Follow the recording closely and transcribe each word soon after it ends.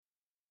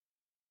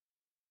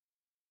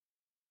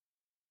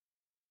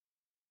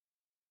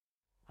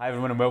Hi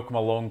everyone and welcome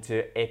along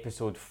to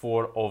episode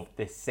 4 of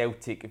the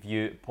Celtic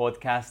View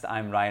Podcast.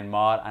 I'm Ryan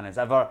Marr and as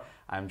ever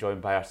I'm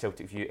joined by our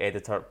Celtic View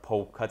editor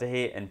Paul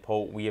Cudahy. And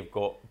Paul, we have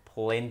got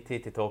plenty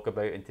to talk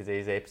about in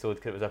today's episode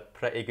because it was a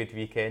pretty good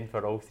weekend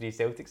for all three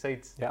Celtic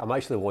sides. Yeah, I'm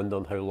actually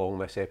wondering how long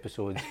this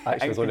episode's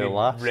actually going to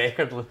last.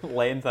 Record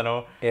length, I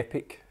know.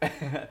 Epic.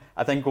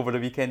 I think over the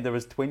weekend there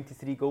was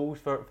 23 goals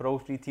for all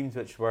three teams,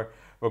 which we're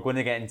going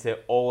to get into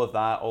all of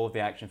that, all of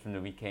the action from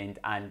the weekend.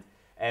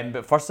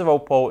 But first of all,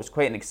 Paul, it's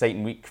quite an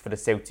exciting week for the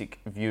Celtic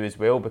View as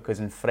well, because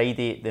on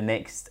Friday the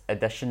next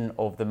edition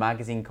of the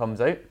magazine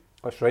comes out.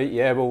 That's right,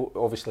 yeah. Well,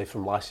 obviously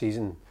from last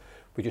season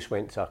we just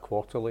went to a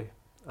quarterly,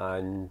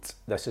 and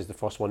this is the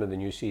first one of the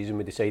new season.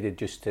 We decided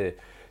just to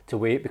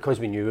wait because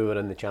we knew we were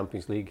in the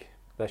Champions League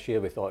this year.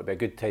 We thought it'd be a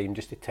good time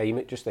just to time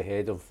it just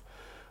ahead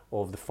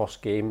of the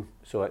first game,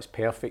 so it's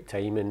perfect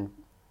timing,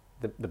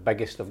 the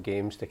biggest of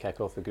games to kick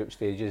off the group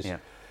stages. Yeah.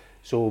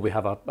 So we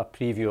have a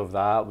preview of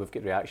that. We've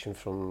got reaction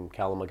from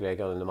Callum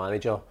McGregor and the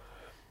manager.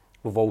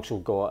 We've also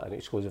got an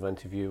exclusive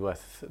interview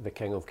with the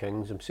King of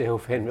Kings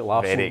himself, Henrik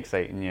Larsson. Very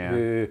exciting, yeah.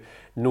 Who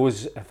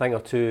knows a thing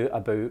or two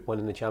about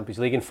winning the Champions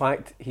League. In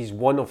fact, he's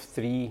one of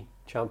 3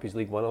 Champions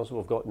League winners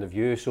we've got in the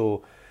View.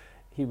 So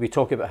we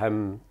talk about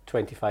him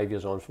 25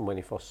 years on from when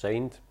he first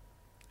signed.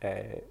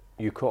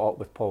 You caught up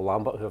with Paul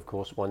Lambert, who of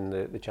course won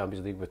the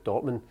Champions League with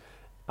Dortmund.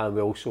 And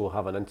we also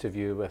have an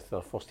interview with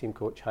our first team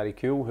coach, Harry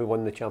Kewell, who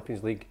won the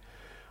Champions League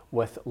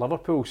with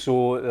Liverpool.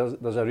 So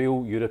there's a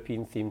real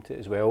European theme to it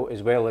as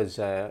well as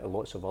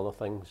lots of other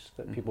things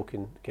that people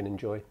can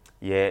enjoy.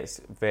 Yeah,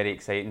 it's very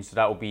exciting. So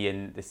that will be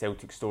in the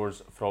Celtic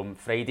stores from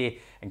Friday,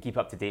 and keep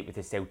up to date with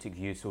the Celtic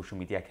View social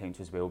media accounts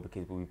as well,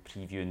 because we'll be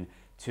previewing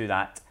to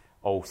that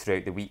all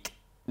throughout the week.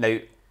 Now,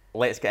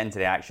 let's get into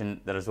the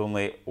action. There is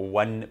only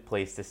one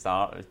place to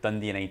start. It's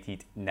Dundee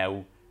United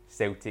 0,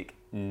 Celtic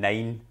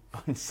 9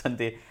 on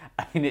Sunday.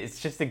 I mean, it's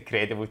just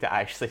incredible to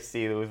actually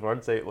say those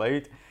words out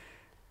loud.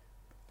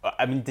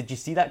 I mean, did you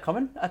see that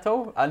coming at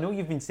all? I know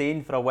you've been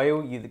saying for a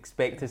while you'd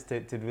expect us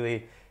to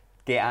really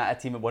get at a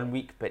team at 1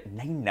 week, but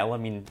 9-0, I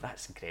mean,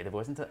 that's incredible,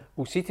 isn't it?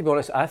 Well, see, to be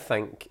honest, I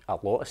think a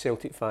lot of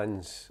Celtic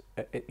fans,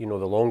 the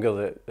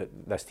longer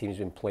that this team's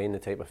been playing the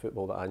type of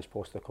football that Ange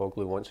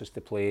Postecoglou wants us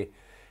to play,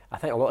 I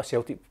think a lot of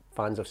Celtic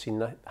fans have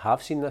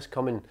seen this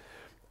coming.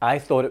 I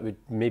thought it would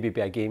maybe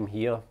be a game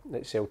here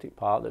at Celtic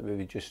Park that we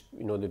would just,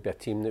 there'd be a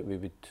team that we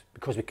would,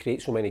 because we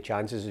create so many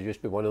chances, it'd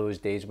just be one of those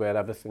days where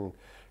everything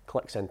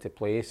clicks into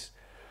place.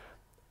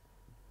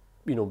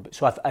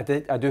 So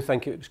I do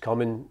think it was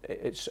coming.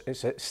 It's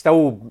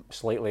still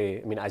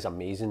slightly, I mean, it is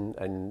amazing,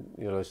 and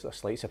it's a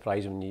slight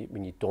surprise when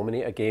you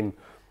dominate a game,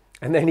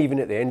 and then even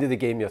at the end of the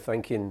game you're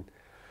thinking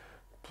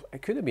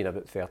it could have been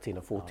about 13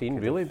 or 14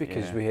 really,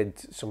 because we had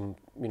some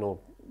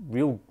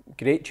real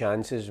great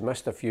chances,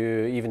 missed a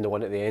few, even the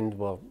one at the end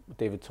where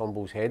David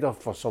Turnbull's header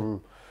for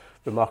some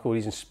remarkable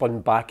reason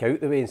spun back out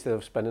the way instead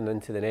of spinning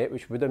into the net,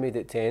 which would have made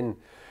it 10.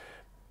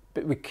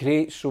 But we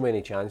create so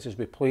many chances,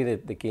 we play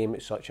the game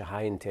at such a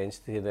high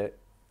intensity that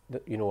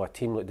a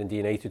team like Dundee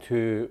United,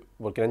 who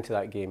were going into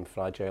that game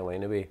fragile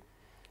anyway,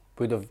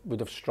 would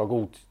have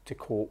struggled to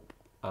cope.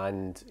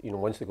 And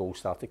once the goals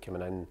started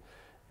coming in,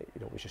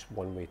 it was just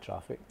one-way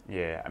traffic.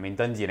 Yeah, I mean,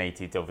 Dundee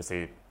United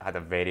obviously had a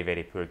very,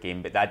 very poor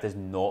game, but that does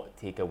not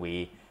take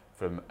away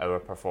from our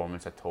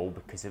performance at all,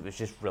 because it was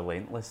just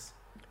relentless.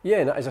 Yeah,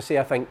 and as I say,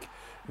 I think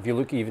if you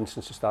look even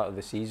since the start of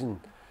the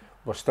season,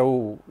 we're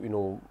still,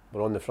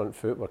 we're on the front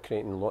foot, we're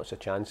creating lots of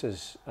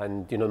chances,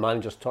 and the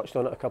managers touched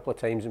on it a couple of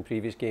times in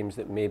previous games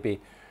that maybe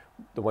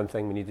the one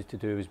thing we needed to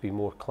do was be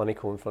more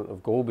clinical in front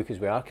of goal, because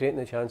we are creating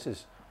the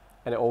chances,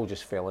 and it all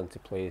just fell into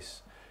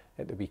place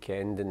at the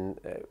weekend. And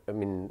I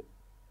mean,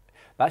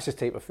 that's the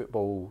type of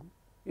football,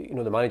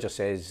 the manager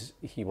says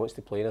he wants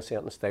to play in a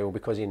certain style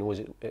because he knows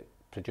it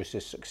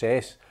produces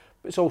success,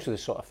 but it's also the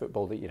sort of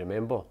football that you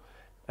remember.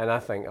 And I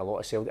think a lot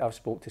of Celtic, I've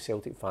spoke to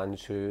Celtic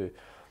fans who,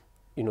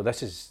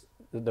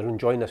 they're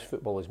enjoying this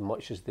football as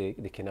much as they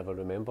can ever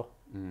remember.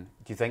 Do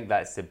you think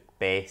that's the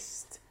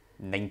best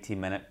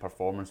 90-minute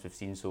performance we've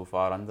seen so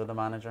far under the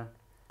manager?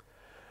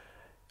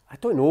 I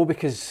don't know,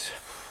 because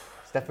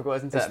it's difficult,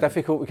 isn't it? It's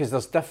difficult because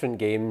there's different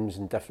games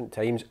and different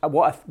times.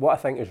 What I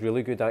think is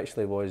really good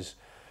actually was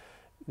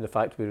the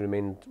fact we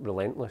remained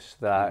relentless.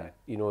 That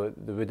there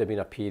would have been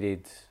a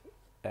period,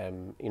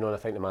 and I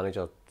think the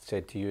manager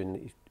said to you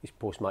in his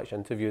post-match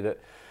interview that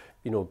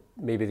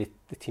maybe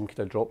the team could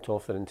have dropped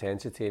off their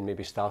intensity and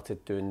maybe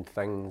started doing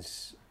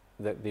things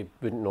that they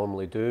wouldn't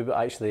normally do. But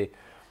actually,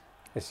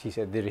 as he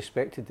said, we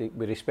respected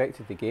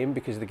the game,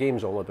 because the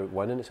game's all about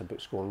winning. It's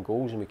about scoring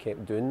goals, and we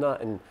kept doing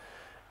that. And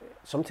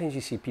sometimes you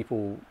see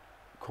people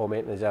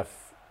commenting as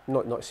if,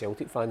 not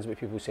Celtic fans, but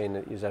people saying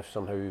that as if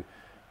somehow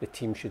the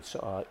team should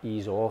sort of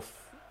ease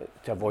off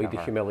to avoid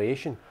the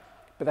humiliation.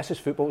 But this is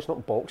football, it's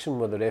not boxing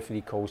where the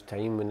referee calls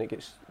time when it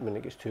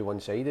gets too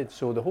one-sided.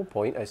 So the whole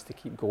point is to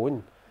keep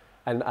going.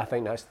 And I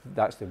think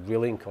that's the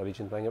really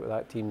encouraging thing about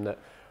that team, that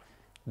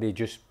they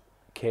just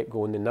kept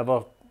going, they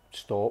never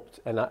stopped.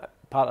 And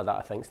part of that,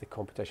 I think, is the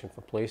competition for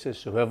places.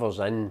 So whoever's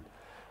in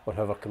or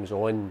whoever comes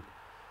on,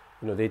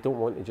 You know, they don't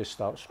want to just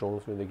start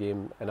strong through the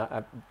game. And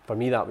for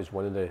me, that was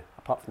one of the,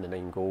 apart from the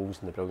 9 goals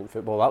and the brilliant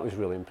football, that was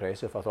really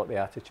impressive. I thought the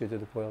attitude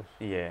of the players.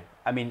 Yeah,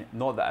 I mean,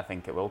 not that I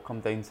think it will come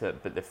down to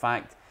it, but the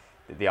fact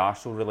that they are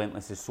so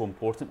relentless is so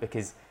important,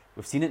 because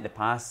we've seen it in the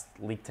past,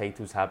 league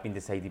titles have been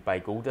decided by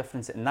goal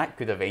difference, and that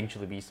could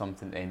eventually be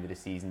something at the end of the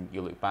season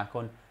you look back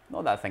on.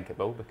 Not that I think it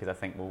will, because I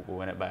think we'll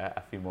win it by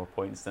a few more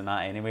points than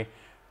that anyway.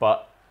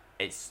 But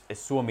it's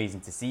so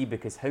amazing to see,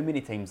 because how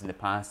many times in the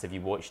past have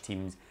you watched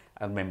teams?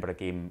 I remember a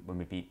game when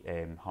we beat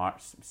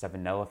Hearts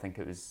 7-0, I think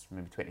it was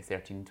maybe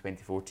 2013,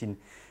 2014.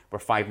 We're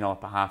 5-0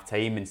 up at half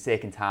time, and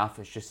second half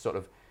it's just sort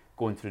of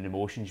going through the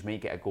motions. You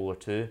might get a goal or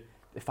two.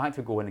 The fact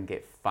we go in and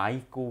get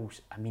 5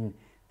 goals, I mean,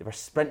 they were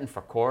sprinting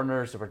for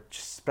corners, they were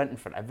just sprinting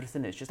for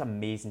everything. It's just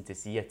amazing to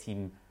see a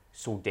team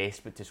so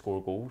desperate to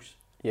score goals.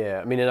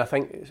 Yeah, I mean, and I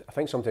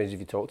think sometimes if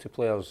you talk to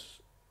players,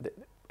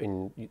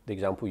 in the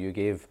example you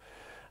gave,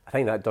 I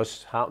think that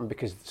does happen,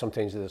 because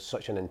sometimes there's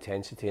such an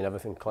intensity and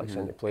everything clicks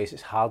into place.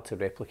 It's hard to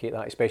replicate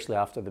that, especially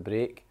after the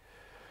break.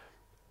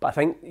 But I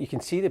think you can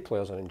see the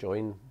players are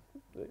enjoying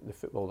the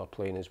football they're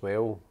playing as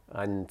well.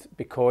 And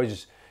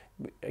because,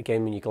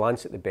 again, when you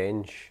glance at the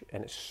bench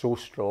and it's so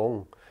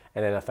strong,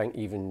 and then I think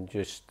even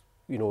just,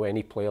 you know,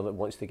 any player that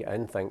wants to get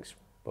in thinks,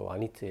 well, I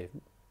need to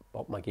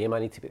up my game. I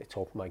need to be at the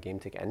top of my game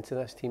to get into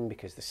this team,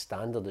 because the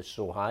standard is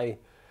so high.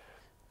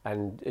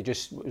 And it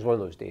was one of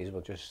those days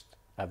where just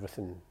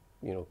everything,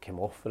 you know, came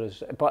off for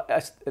us. But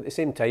at the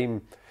same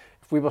time,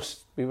 if we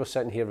were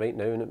sitting here right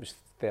now and it was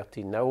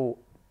 13-0,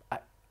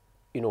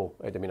 you know,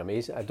 it'd have been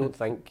amazing. I don't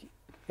think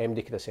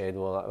MD could have said,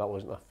 well, that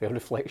wasn't a fair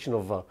reflection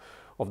of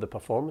the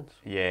performance.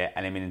 Yeah,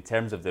 and I mean, in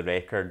terms of the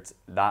record,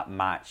 that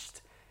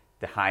matched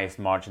the highest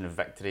margin of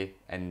victory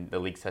in the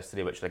league's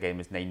history, which again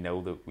was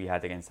 9-0 that we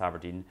had against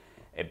Aberdeen.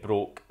 It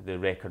broke the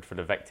record for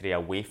the victory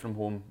away from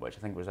home, which I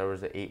think was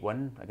ours at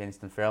 8-1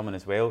 against Dunfermline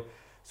as well.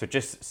 So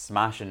just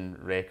smashing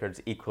records,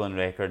 equaling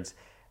records.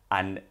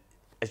 And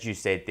as you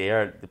said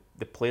there,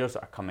 the players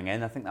that are coming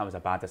in, I think that was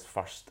Abada's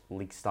first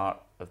league start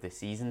of the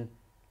season.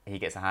 He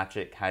gets a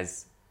hat-trick,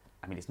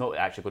 it's not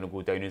actually going to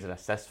go down as an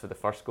assist for the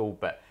first goal,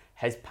 but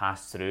his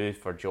pass through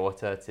for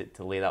Jota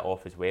to lay that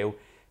off as well.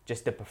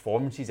 Just the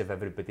performances of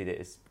everybody that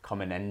is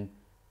coming in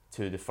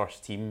to the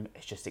first team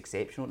is just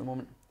exceptional at the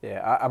moment.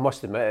 Yeah, I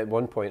must admit, at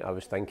one point I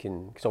was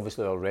thinking, because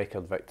obviously our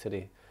record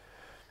victory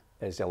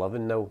is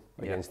 11-0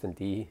 against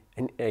Dundee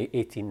in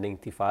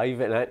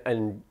 1895,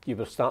 and you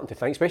were starting to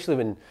think, especially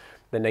when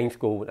the 9th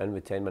goal went in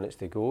with 10 minutes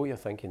to go, you're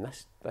thinking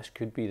this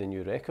could be the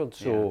new record.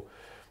 So,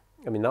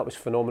 I mean, that was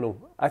phenomenal.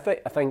 I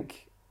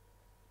think,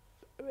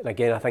 and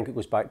again, I think it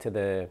goes back to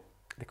the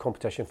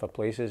competition for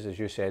places. As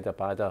you said,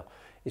 Abada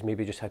has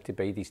maybe just had to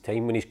bide his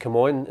time. When he's come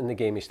on in the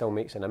game, he still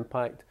makes an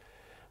impact.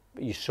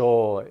 But you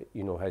saw,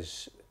 you know,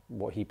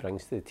 what he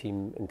brings to the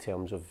team in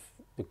terms of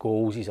the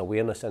goals, his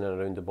awareness in and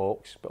around the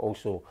box, but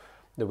also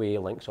the way he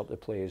links up the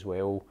play as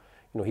well.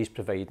 You know, he's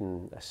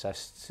providing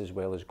assists as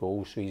well as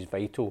goals, so he's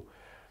vital.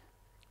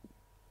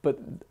 But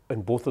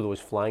in both of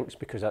those flanks,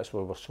 because that's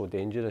where we're so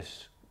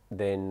dangerous,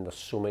 then there's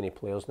so many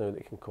players now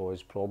that can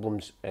cause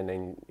problems. And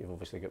then you've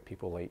obviously got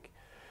people like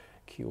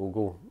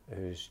Kyogo,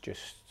 who's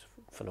just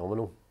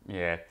phenomenal.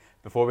 Yeah.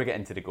 Before we get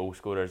into the goal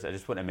scorers, I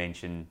just want to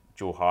mention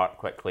Joe Hart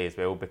quickly as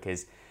well,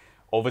 because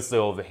obviously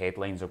all the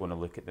headlines are going to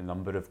look at the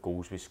number of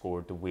goals we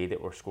scored, the way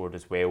that were scored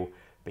as well.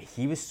 But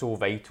he was so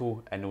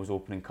vital in those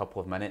opening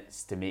couple of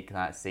minutes to make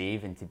that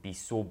save and to be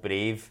so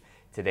brave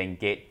to then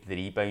get the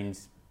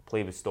rebounds.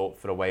 Play was stopped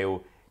for a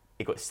while.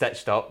 It got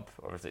stitched up,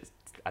 or was it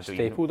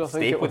stapled?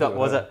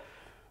 Was it?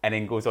 And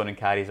then goes on and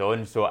carries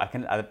on. So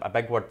a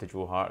big word to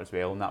Joe Hart as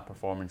well in that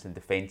performance, and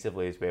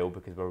defensively as well,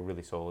 because we're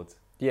really solid.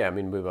 Yeah, I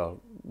mean, we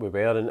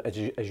were, and as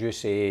you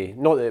say,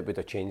 not that it would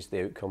have changed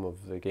the outcome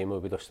of the game, we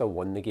would have still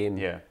won the game.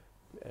 Yeah,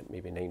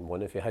 maybe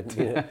 9-1 if you hadn't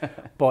been it.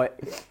 But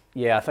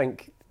yeah, I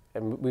think,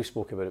 and we've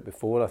spoken about it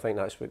before, I think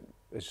that's what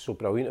is so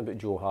brilliant about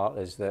Joe Hart,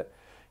 is that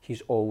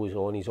he's always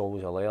on, he's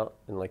always alert,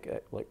 and like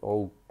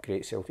all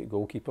great Celtic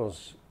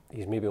goalkeepers,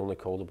 he's maybe only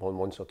called upon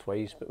once or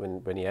twice, but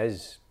when he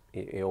is,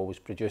 he always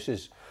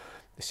produces.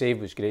 The save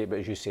was great, but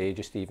as you say,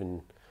 just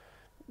even,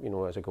 you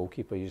know, as a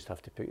goalkeeper, you just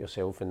have to put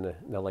yourself in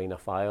the line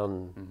of fire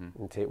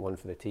and take one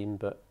for the team.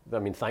 But I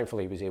mean,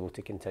 thankfully, he was able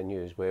to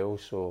continue as well.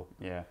 So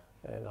yeah,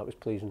 that was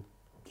pleasing.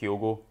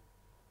 Kyogo,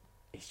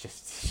 he's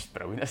just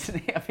brilliant,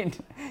 isn't he? I mean,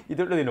 you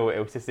don't really know what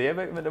else to say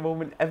about him at the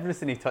moment.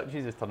 Everything he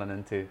touches is turning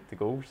into the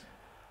goals.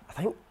 I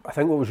think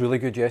what was really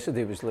good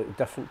yesterday was like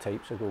different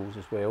types of goals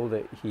as well.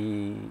 That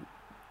he,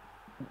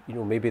 you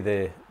know, maybe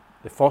the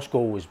first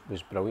goal was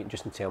brilliant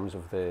just in terms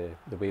of the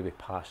way we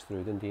passed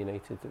through Dundee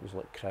United. It was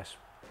like crisp,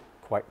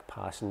 quick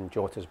passing,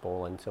 Jota's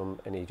ball into him,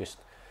 and he just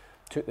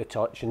took the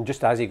touch, and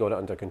just as he got it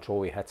under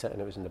control, he hit it,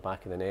 and it was in the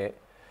back of the net.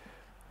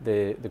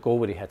 The goal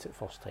where he hit it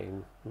first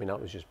time, I mean, that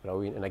was just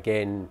brilliant. And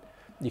again,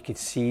 you could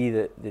see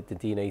that the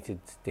Dundee United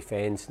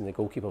defence and the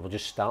goalkeeper were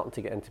just starting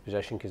to get into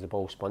position because the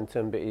ball spun to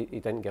him, but he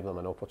didn't give them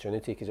an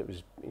opportunity because it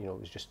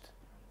was just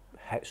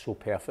hit so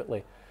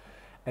perfectly.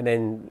 And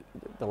then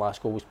the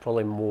last goal was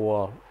probably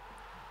more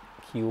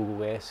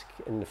Kyogo-esque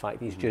in the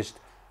fact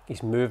he's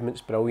his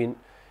movement's brilliant.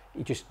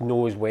 He just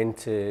knows when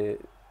to.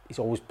 He's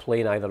always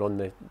playing either on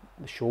the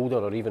shoulder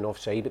or even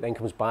offside, but then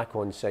comes back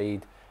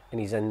onside and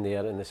he's in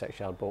there in the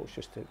 6-yard box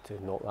just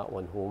to knock that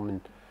one home.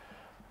 And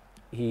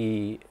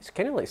it's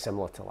kind of like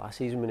similar to last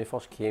season when he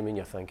first came in.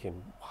 You're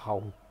thinking,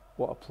 wow,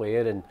 what a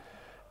player, and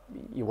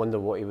you wonder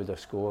what he would have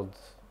scored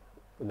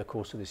in the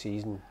course of the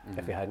season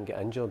if he hadn't got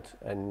injured.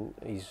 And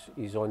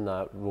he's on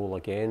that roll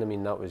again. I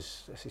mean,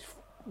 this is,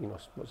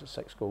 what's it,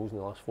 6 goals in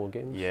the last 4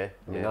 games? Yeah.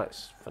 I mean,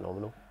 that's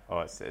phenomenal.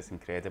 Oh, it's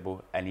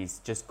incredible. And he's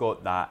just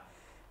got that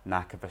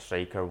knack of a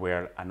striker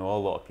where I know a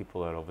lot of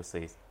people are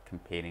obviously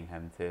comparing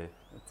him to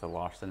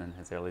Larsson in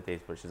his early days,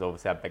 which is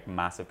obviously a big,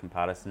 massive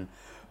comparison.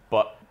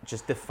 But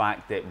just the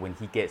fact that when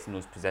he gets in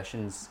those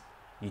positions,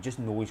 you just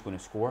know he's going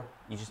to score.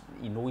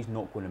 You know he's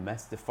not going to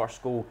miss. The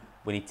first goal,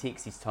 when he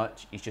takes his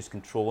touch, he's just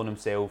controlling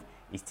himself,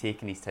 he's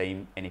taking his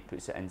time and he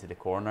puts it into the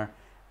corner.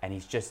 And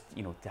he's just,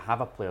 to have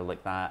a player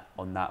like that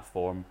on that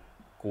form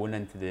going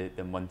into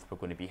the month we're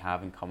going to be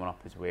having coming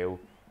up as well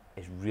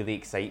is really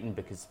exciting,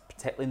 because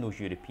particularly in those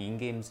European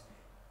games,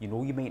 you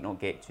might not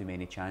get too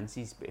many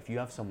chances, but if you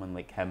have someone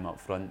like him up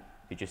front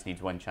who just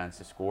needs one chance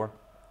to score,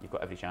 you've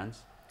got every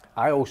chance.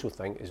 I also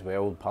think as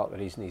well, part of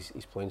the reason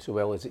he's playing so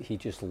well is that he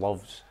just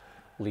loves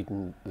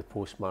leading the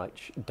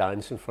post-match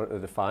dance in front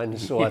of the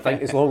fans. So I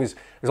think as long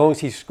as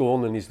he's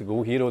scoring and he's the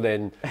goal hero,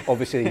 then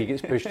obviously he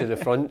gets pushed to the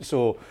front.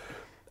 So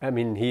I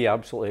mean, he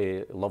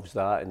absolutely loves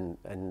that.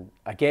 And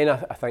again,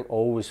 I think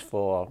always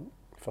for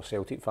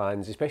Celtic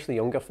fans, especially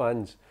younger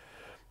fans,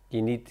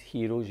 you need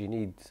heroes, you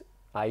need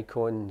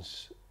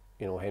icons.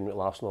 Henrik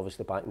Larsson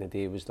obviously back in the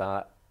day was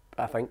that.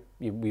 I think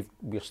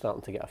we're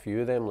starting to get a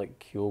few of them, like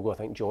Kyogo. I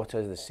think Jota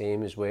is the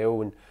same as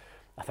well, and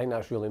I think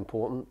that's really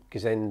important,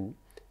 because then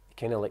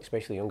kind of like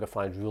especially younger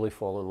fans really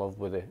fall in love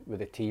with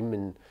the team.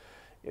 And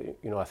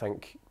I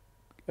think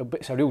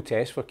it's a real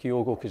test for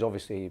Kyogo, because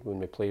obviously when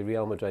we play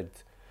Real Madrid,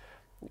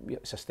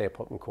 it's a step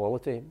up in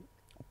quality.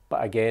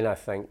 But again, I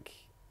think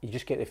you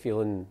just get the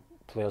feeling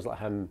players like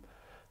him,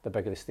 the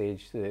bigger the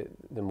stage,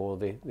 the more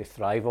they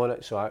thrive on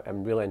it. So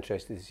I'm really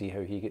interested to see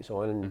how he gets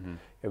on,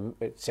 and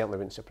it certainly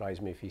wouldn't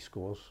surprise me if he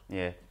scores.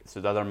 Yeah,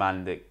 so the other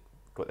man that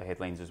got the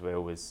headlines as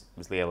well was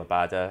Liel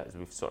Abada, as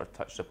we've sort of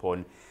touched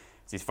upon.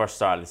 It's his first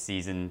start of the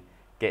season,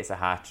 gets a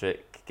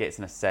hat-trick, gets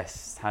an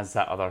assist, has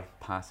that other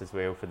pass as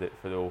well for the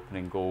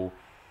opening goal.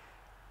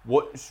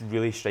 What's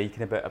really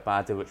striking about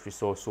Abada, which we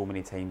saw so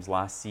many times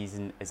last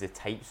season, is the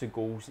types of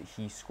goals that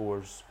he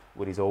scores,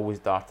 where he's always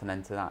darting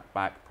into that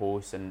back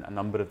post, and a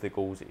number of the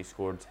goals that he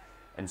scored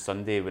on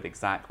Sunday were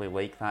exactly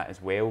like that as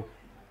well.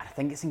 I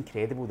think it's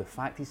incredible, the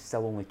fact he's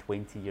still only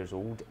 20 years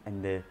old,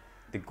 and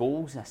the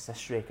goals and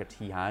assist record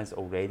he has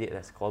already at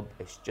this club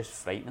is just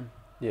frightening.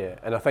 Yeah,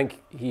 and I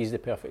think he's the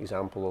perfect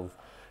example of,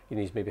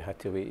 he's maybe had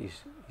to wait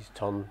his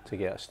turn to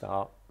get a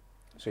start.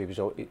 So he was,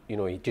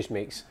 he just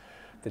makes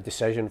the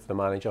decision for the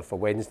manager for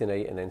Wednesday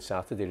night and then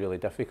Saturday really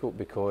difficult,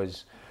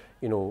 because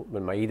when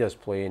Maeda's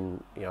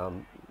playing, I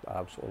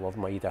absolutely love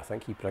Maeda. I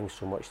think he brings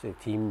so much to the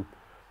team.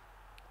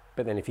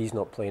 But then if he's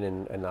not playing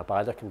and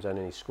Abada comes in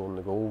and he's scoring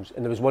the goals.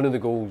 And there was one of the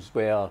goals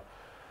where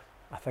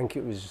I think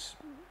it was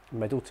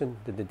Middleton,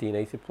 the D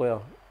United player.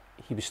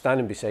 He was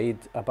standing beside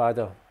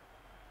Abada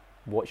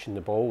watching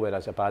the ball,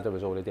 whereas Abada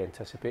was already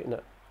anticipating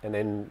it. And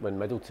then when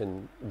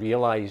Middleton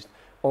realised,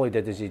 all he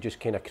did is he just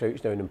kind of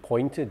crouched down and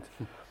pointed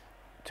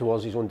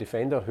towards his own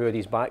defender, who had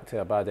his back to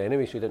Abada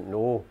anyway, so he didn't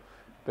know.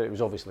 But it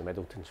was obviously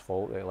Middleton's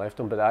fault that he left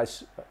him. But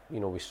that's,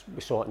 we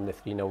saw it in the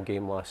 3-0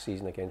 game last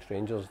season against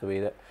Rangers, the way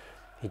that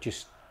he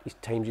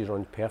times his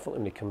runs perfectly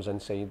when he comes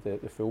inside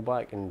the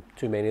full-back, and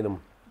too many of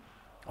them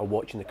are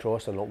watching the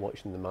cross, they're not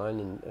watching the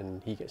man,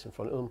 and he gets in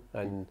front of them.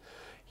 And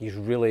he's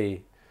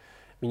really,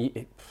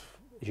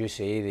 as you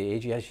say, the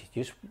age he has,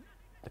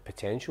 the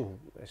potential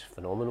is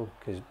phenomenal,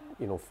 because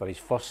for his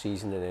first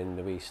season and then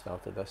the way he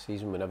started this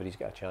season, whenever he's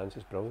got a chance,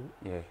 it's brilliant.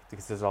 Yeah,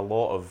 because there's a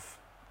lot of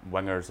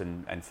wingers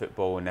in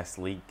football in this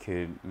league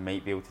who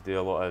might be able to do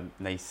a lot of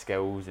nice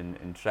skills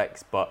and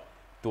tricks, but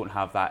don't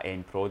have that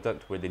end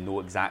product where they know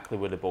exactly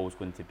where the ball's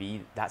going to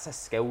be. That's a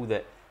skill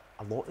that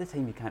a lot of the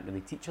time you can't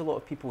really teach a lot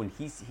of people, and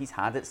he's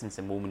had it since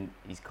the moment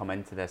he's come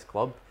into this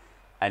club,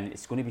 and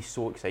it's going to be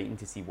so exciting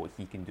to see what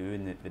he can do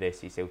in the rest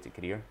of his Celtic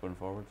career going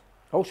forward.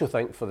 I also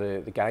think for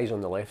the guys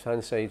on the left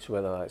hand side, so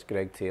whether that's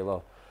Greg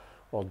Taylor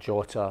or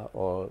Jota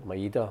or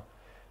Maeda,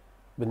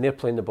 when they're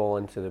playing the ball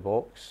into the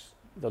box,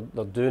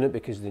 they're doing it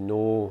because they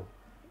know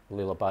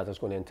Liel Abada's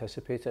going to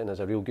anticipate it, and there's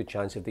a real good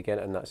chance if they get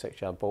it in that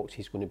 6-yard box,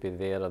 he's going to be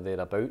there or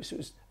thereabouts. It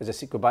was, as I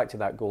said, go back to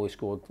that goal he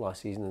scored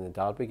last season in the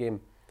Derby game.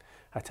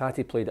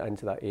 Hatate played it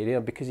into that area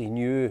because he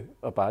knew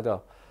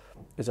Abada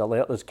is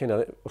alert.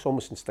 It's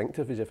almost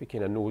instinctive, as if he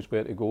kind of knows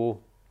where to go.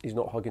 He's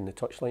not hugging the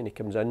touchline. He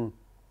comes in,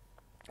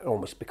 it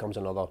almost becomes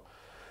another,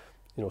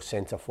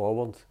 centre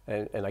forward,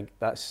 and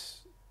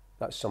that's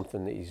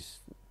something that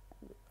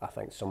I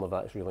think some of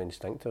that is really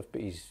instinctive, but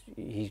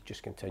he's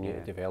just continuing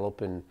to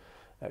develop, and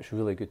it's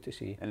really good to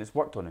see. And it's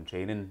worked on in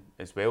training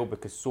as well,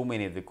 because so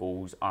many of the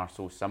goals are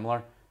so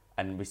similar,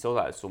 and we saw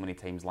that so many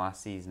times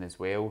last season as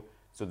well.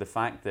 So the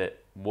fact that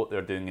what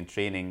they're doing in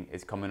training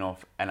is coming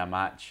off in a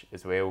match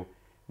as well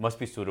must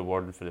be so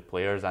rewarding for the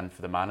players and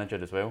for the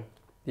manager as well.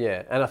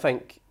 Yeah, and I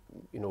think,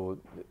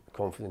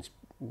 confidence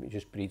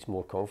just breeds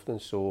more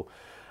confidence. So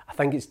I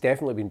think it's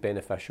definitely been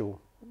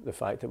beneficial, the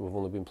fact that we've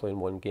only been playing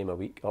one game a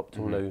week up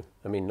till now.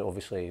 I mean,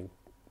 obviously,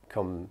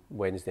 come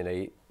Wednesday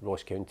night,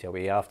 Ross County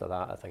away, after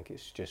that, I think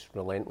it's just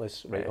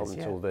relentless right up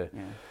until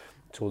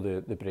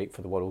the break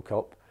for the World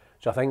Cup.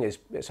 So I think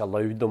it's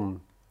allowed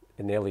them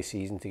in the early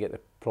season to get the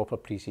proper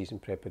pre-season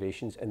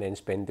preparations and then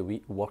spend the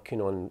week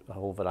working on a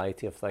whole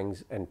variety of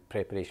things in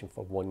preparation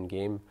for one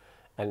game.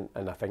 And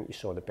I think you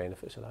saw the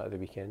benefits of that at the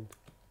weekend.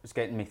 It's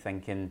getting me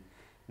thinking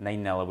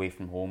 9-0 away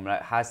from home.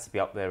 It has to be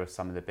up there with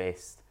some of the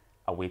best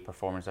away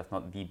performers, if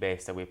not the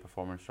best away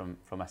performance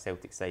from a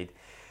Celtic side.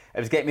 It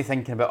was getting me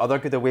thinking about other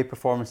good away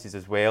performances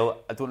as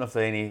well. I don't know if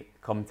there are any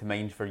come to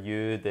mind for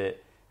you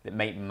that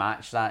might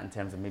match that in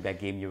terms of maybe a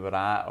game you were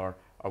at or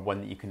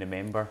one that you can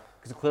remember.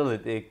 Because clearly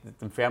the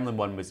Dunfermline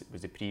one was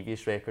the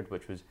previous record,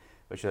 which was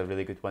a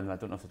really good one. I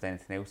don't know if there's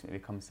anything else that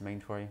maybe comes to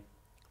mind for you.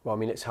 Well, I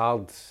mean, it's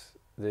hard,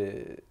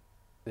 the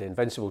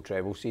Invincible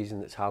treble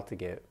season, it's hard to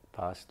get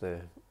past the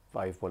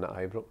 5-1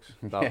 at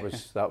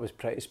Ibrox. That was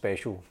pretty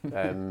special.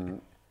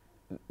 In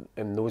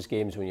those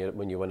games when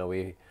you win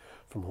away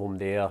from home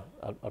there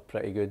are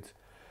pretty good.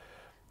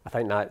 I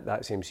think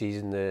that same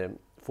season, the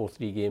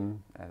 4-3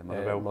 game,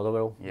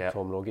 Motherwell, yep.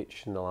 Tom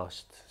Rogic in the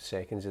last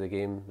seconds of the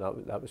game,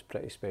 that was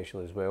pretty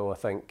special as well. I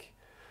think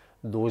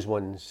those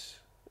ones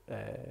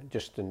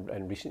just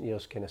in recent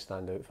years kind of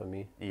stand out for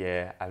me.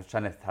 Yeah, I was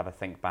trying to have a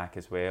think back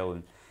as well,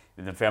 and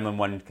the Dunfermline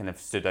one kind of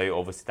stood out.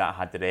 Obviously that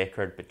had the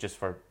record, but just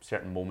for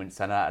certain moments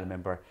in it, I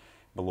remember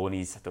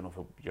Maloney's, I don't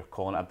know if you're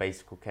calling it a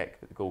bicycle kick,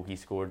 but the goal he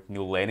scored.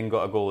 Neil Lennon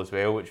got a goal as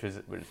well, which was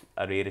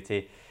a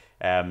rarity.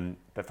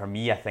 But for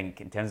me, I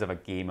think in terms of a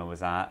game I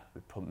was at,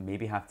 would probably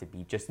maybe have to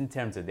be, just in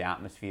terms of the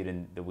atmosphere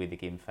and the way the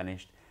game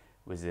finished,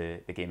 was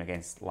the game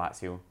against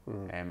Lazio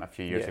a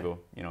few years ago.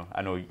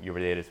 I know you were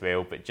there as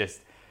well, but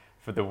just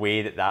for the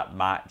way that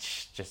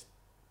match just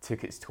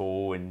took its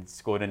toll and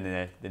scoring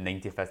in the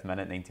 95th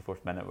minute,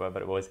 94th minute, whatever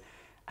it was,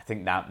 I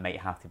think that might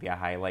have to be a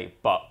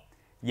highlight. But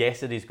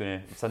Sunday's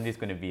going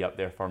to be up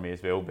there for me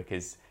as well,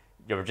 because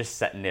you were just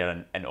sitting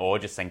there in awe,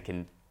 just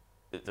thinking,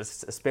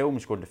 there's a spell when we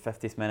scored the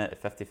 50th minute,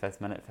 the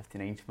 55th minute,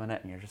 59th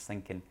minute, and you're just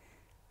thinking,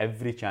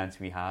 every chance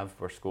we have,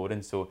 we're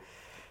scoring. So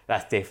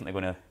that's definitely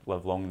going to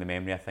live long in the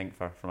memory, I think,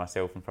 for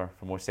myself and for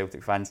most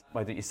Celtic fans.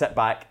 Why don't you sit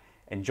back,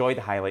 enjoy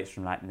the highlights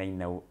from that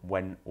 9-0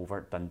 win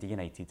over Dundee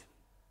United.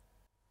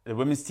 The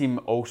women's team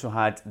also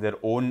had their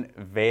own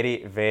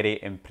very,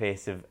 very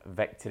impressive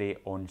victory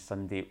on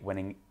Sunday,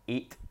 winning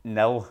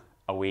 8-0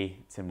 away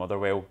to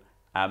Motherwell.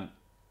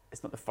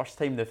 It's not the first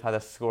time they've had a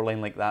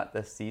scoreline like that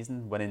this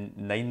season, winning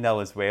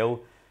 9-0 as well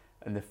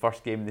in the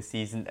first game of the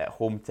season at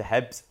home to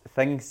Hibs.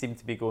 Things seem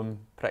to be going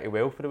pretty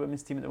well for the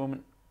women's team at the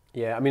moment.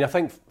 Yeah, I mean, I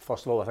think,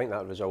 first of all,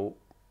 that result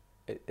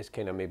is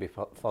kind of maybe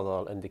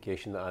further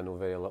indication that I know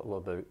very little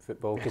about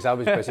football, because I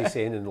was busy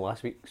saying in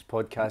last week's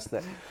podcast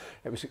that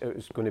it was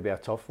going to be a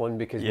tough one,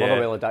 because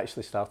Motherwell had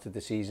actually started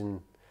the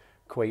season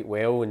quite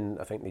well, and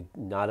I think they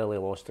narrowly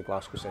lost to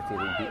Glasgow City. They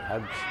beat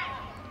Hibs,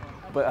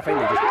 but I think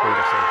they just played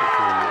a Celtic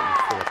team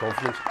full of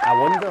confidence. I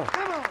wonder,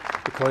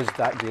 because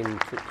that game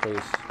took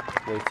place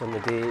later in the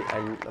day,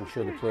 and I'm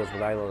sure the players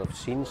would either have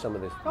seen some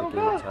of the game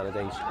at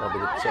Tannadice, or they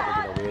would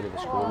certainly been aware of the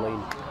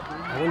scoreline.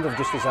 I wonder if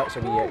just as that's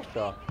a wee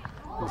extra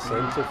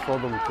incentive for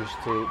them just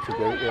to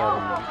go out there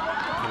and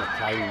kind of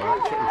try and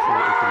match it and show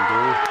what they can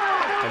do.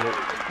 And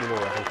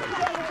I think it was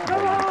just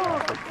very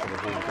perfect for the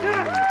whole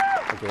game.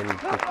 And again, the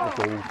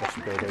goals were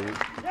spread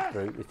out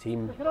throughout the team,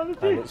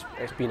 and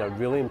it's been a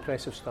really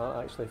impressive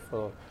start actually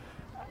for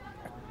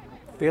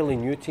a fairly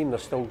new team.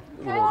 There's still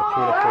there's a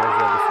pair of players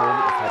there before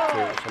that have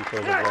had some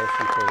players have left,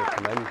 some players have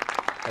come in,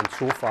 and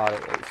so far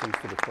it seems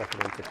to be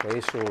clicking into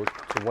place. So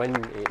to win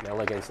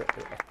 8-0 against,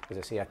 as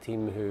I say, a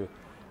team who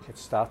had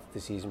started the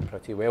season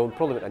pretty well and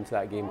probably went into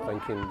that game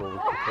thinking they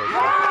would prepare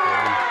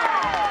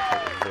I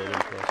think it was very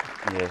impressive.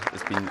 Yeah,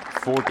 it's been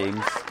 4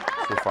 games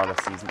so far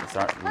this season to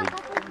start the league.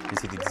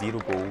 Conceded 0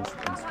 goals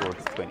and scored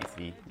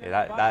 23.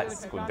 Yeah,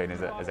 that's going down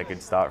as a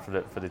good start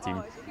for the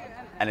team.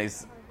 And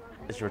as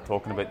you were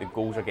talking about, the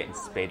goals are getting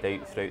spread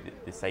out throughout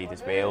the side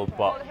as well.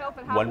 But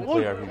one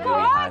player who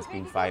really has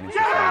been firing so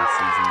far this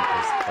season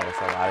is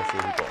Clarissa Larissy,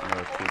 who got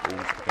another 2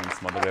 goals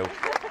against Motherwell.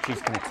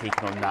 She's kind of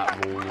taken on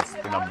that role as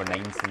the number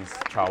 9 since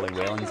Charlie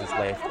Wellens has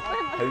left.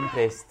 How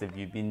impressed have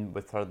you been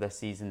with her this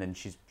season? And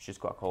she's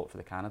got a call up for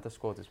the Canada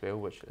squad as well,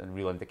 which is a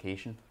real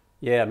indication.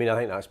 Yeah, I mean, I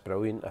think that's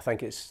brilliant. I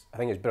think it's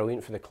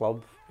brilliant for the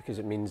club, because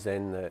it means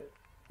then that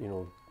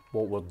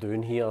what we're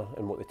doing here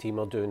and what the team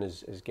are doing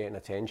is getting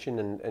attention,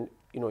 and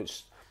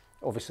it's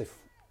obviously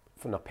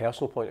from a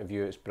personal point of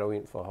view, it's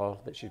brilliant for her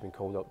that she's been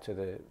called up to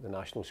the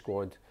national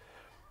squad.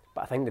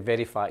 But I think the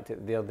very fact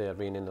that they're the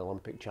reigning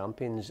Olympic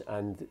champions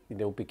and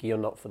they'll be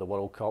gearing up for the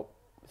World Cup,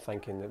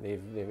 thinking that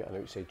they've got an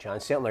outside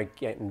chance, certainly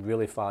getting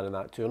really far in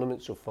that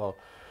tournament. So for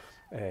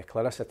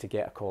Clarissa to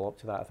get a call up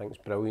to that, I think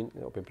it's brilliant.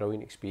 It'll be a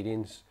brilliant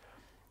experience.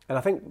 And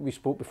I think we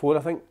spoke before,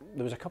 I think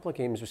there was a couple of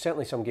games,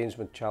 certainly some games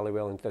when Charlie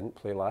Welland didn't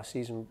play last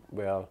season,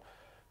 where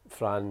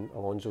Fran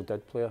Alonso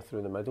did play her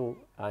through the middle,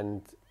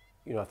 and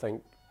I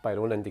think by her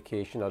own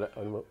indication, or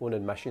her own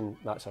admission,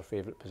 that's her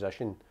favourite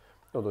position,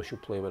 although she'll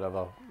play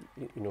wherever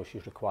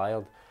she's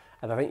required.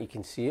 And I think you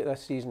can see it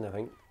this season. I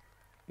think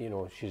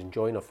she's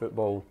enjoying her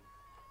football,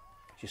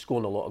 she's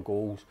scoring a lot of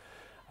goals.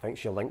 I think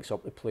she links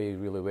up the play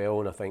really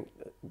well, and I think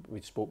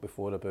we spoke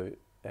before about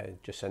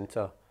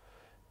Jacinta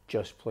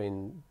just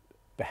playing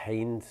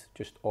behind,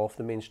 just off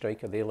the main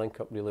striker. They link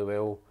up really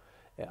well.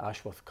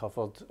 Ashworth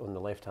covered on the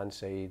left hand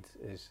side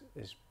is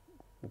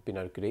been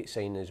a great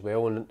sign as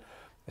well, and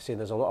I say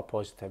there's a lot of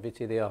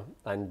positivity there.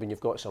 And when you've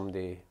got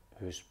somebody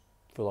who's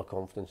full of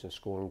confidence and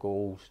scoring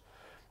goals,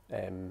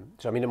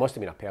 so I mean it must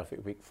have been a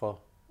perfect week for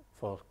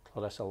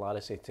Clarissa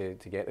Larisey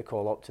to get the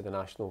call up to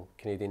the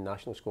Canadian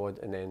national squad,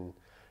 and then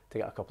to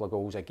get a couple of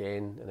goals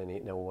again and an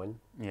 8-0 win.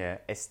 Yeah,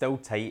 it's still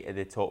tight at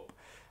the top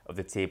of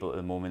the table at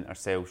the moment.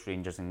 Ourselves,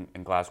 Rangers and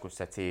Glasgow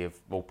City have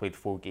all played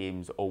 4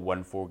 games, all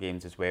won 4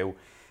 games as well.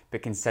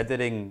 But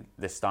considering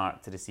the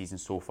start to the season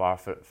so far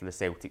for the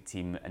Celtic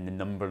team and the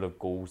number of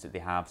goals that they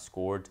have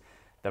scored,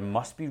 there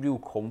must be real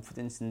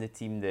confidence in the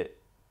team that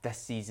this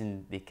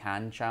season they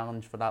can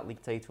challenge for that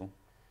league title.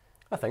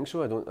 I think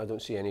so. I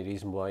don't see any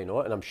reason why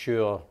not, and I'm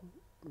sure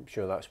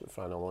that's what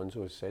Fran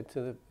Alonso has said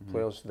to the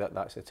players, that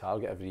that's the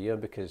target every year,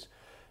 because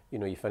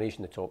you finish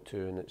in the top 2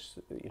 and it's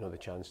the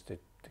chance to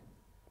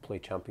play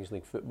Champions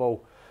League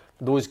football.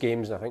 Those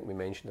games, and I think we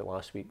mentioned it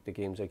last week, the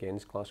games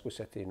against Glasgow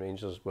City and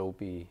Rangers will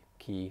be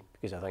key,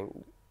 because I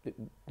think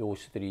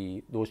those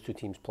 2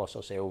 teams plus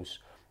ourselves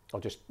are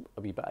just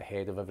a wee bit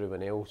ahead of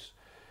everyone else.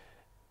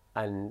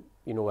 And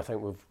I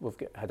think we've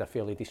had a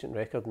fairly decent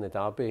record in the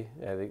derby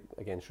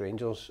against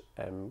Rangers.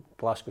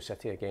 Glasgow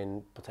City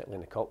again, particularly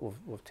in the cup,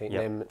 we've taken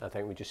them. I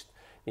think we just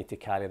need to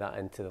carry that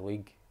into the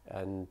league,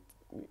 and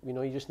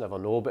you just never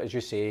know. But as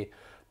you say,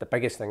 the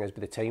biggest thing is by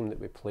the time that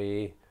we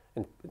play,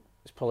 and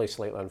it's probably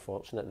slightly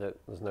unfortunate that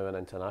there's now an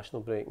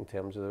international break in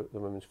terms of the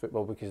women's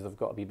football, because they've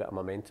got a wee bit of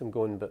momentum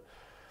going. But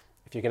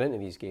if you get into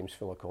these games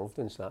full of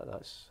confidence,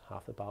 that's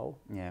half the battle.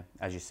 Yeah,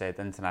 as you said,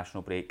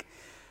 international break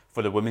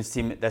for the women's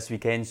team this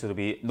weekend, so there'll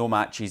be no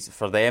matches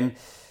for them.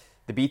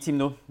 The B team,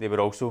 though, they were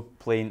also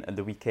playing at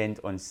the weekend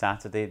on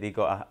Saturday. They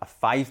got a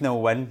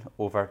 5-0 win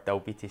over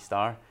Dalbeattie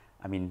Star.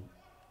 I mean,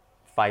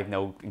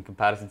 5-0 in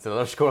comparison to the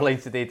other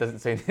scorelines today doesn't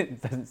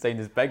sound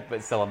as big,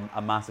 but still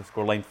a massive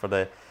scoreline for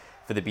the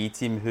B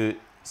team, who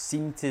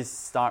seem to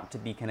start to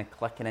be kind of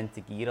clicking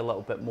into gear a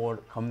little bit more.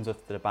 It comes off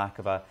the back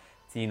of a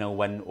 3-0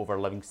 win over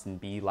Livingston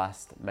B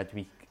last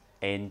midweek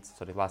in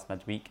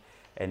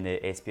the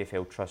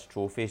SPFL Trust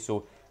Trophy.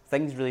 So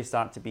things really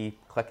start to be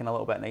clicking a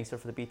little bit nicer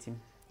for the B team.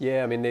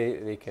 Yeah, I mean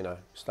they kind of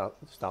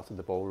started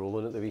the ball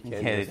rolling at the weekend.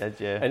 Yeah, they did.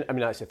 Yeah, and I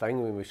mean that's the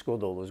thing. When we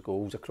scored all those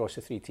goals across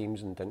the 3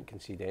 teams and didn't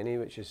concede any,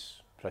 which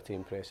is pretty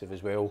impressive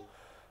as well.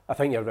 I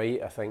think you're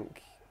right. I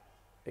think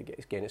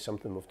again it's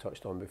something we've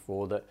touched on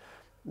before, that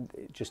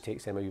it just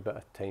takes them a wee bit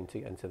of time to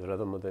get into the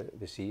rhythm of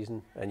the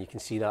season, and you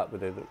can see that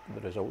with the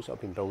results that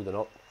have been building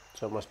up.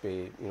 So it must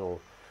be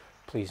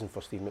pleasing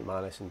for Steve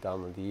McManus and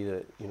Darren Dee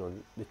that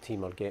the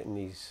team are getting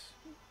these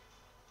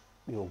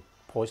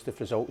positive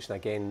results, and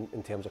again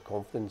in terms of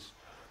confidence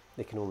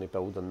they can only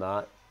build on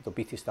that. The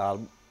Dalbeattie Star,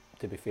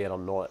 to be fair,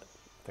 I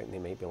think they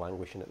might be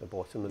languishing at the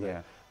bottom of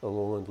the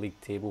Lowland League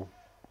table,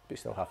 but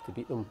still have to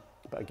beat them.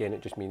 But again,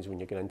 it just means when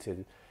you get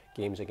into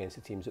games against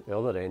the teams at the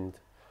other end,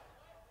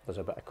 there's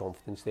a bit of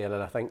confidence there.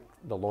 And I think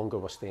the longer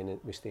we stay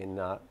in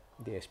that,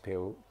 the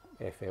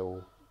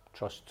SPFL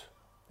Trust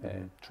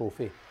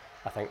Trophy,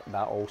 I think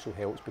that also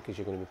helps, because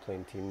you're going to be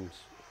playing teams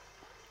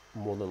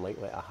more than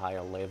likely at a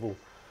higher level.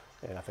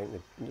 And I think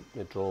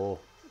the draw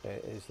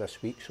is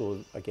this week, so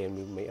again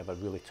we might have a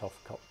really tough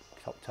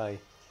cup tie.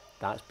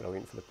 That's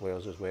brilliant for the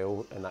players as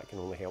well, and that can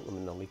only help them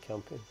in the league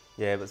campaign.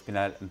 Yeah, but it's been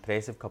an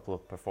impressive couple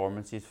of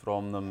performances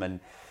from them, and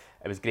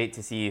it was great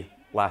to see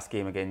last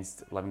game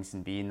against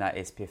Livingston B in that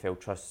SPFL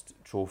Trust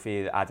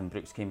Trophy. Adam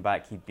Brooks came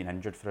back. He'd been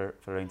injured for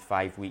around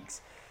 5 weeks.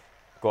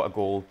 Got a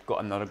goal,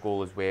 got another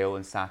goal as well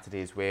on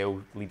Saturday as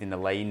well, leading the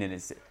line,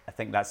 and I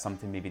think that's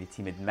something maybe the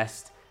team had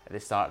missed at the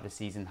start of the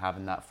season,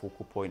 having that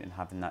focal point and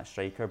having that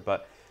striker.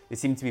 But they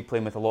seem to be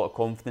playing with a lot of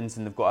confidence,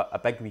 and they've got a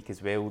big week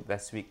as well.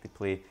 This week they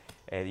play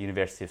the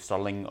University of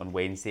Stirling on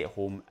Wednesday at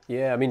home.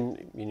 Yeah, I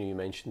mean, you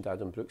mentioned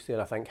Adam Brooks there.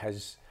 I think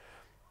his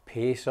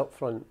pace up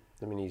front,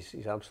 I mean,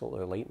 he's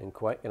absolutely lightning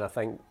quick, and I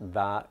think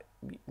that,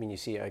 when you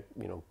see it,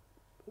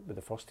 with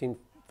the first team,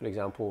 for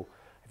example,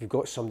 if you've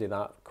got somebody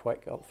that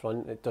quick up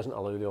front, it doesn't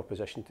allow the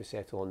opposition to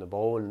settle on the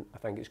ball, and I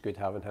think it's good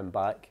having him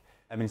back.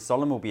 I mean,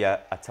 Stirling will be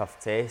a tough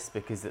test,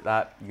 because at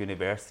that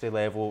university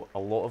level, a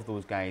lot of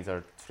those guys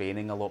are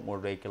training a lot more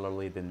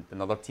regularly than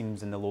other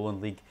teams in the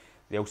Lowland League.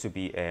 They also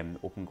beat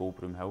Open Goal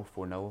Broomhill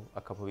 4-0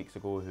 a couple of weeks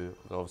ago, who there's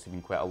obviously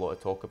been quite a lot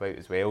of talk about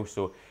as well,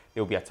 so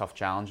they'll be a tough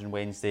challenge on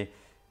Wednesday.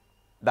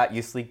 That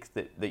youth league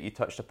that you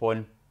touched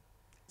upon,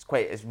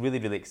 it's really,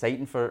 really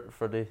exciting for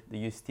the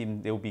youth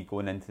team. They'll be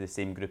going into the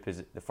same group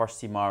as the first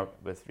team are,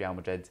 with Real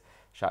Madrid,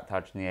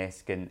 Shakhtar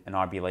Donetsk and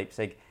RB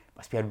Leipzig.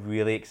 Must be a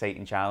really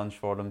exciting challenge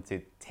for them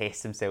to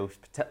test themselves,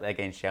 particularly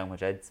against Real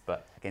Madrid,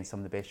 but against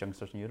some of the best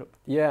youngsters in Europe.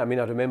 Yeah, I mean,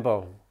 I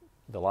remember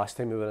the last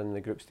time we were in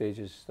the group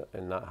stages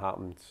and that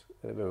happened,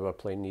 we were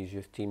playing these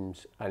youth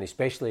teams, and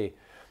especially,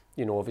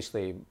 you know,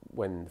 obviously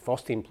when the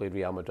first team played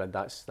Real Madrid,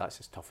 that's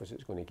as tough as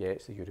it's going to get.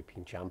 It's the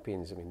European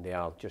champions. I mean, they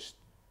are just,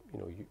 you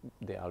know,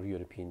 they are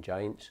European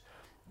giants.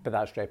 But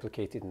that's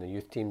replicated in the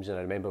youth teams, and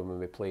I remember when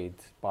we played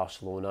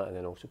Barcelona and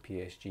then also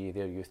PSG,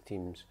 their youth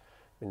teams,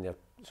 I mean, they're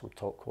some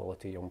top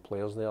quality young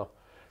players there.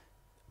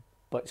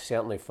 But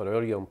certainly for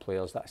our young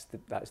players, that's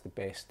the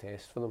best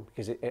test for them,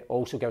 because it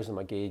also gives them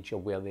a gauge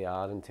of where they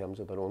are in terms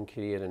of their own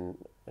career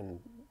and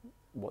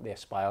what they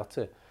aspire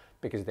to,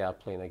 because they are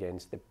playing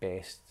against the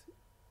best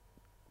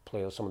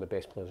players, some of the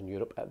best players in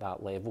Europe at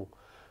that level.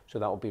 So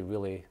it'll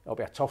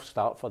be a tough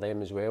start for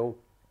them as well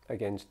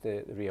against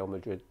the Real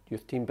Madrid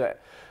youth team.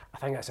 But I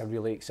think that's a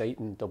really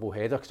exciting double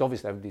header, because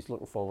obviously everybody's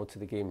looking forward to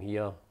the game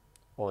here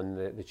on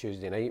the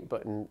Tuesday night,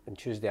 but in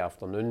Tuesday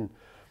afternoon,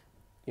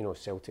 you know,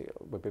 Celtic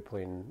will be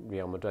playing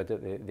Real Madrid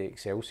at the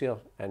Excelsior,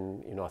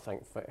 and you know, I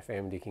think if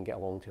anybody can get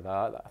along to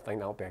that, I think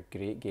that'll be a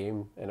great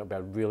game, and it'll be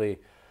a really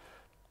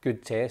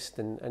good test.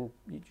 And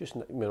you just,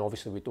 I mean,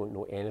 obviously we don't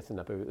know anything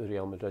about the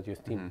Real Madrid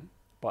youth team,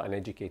 but an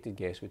educated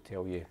guess would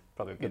tell you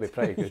probably it'll be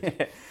pretty good.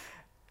 Yeah.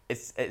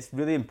 It's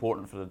really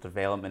important for the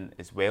development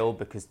as well,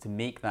 because to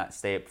make that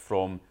step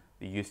from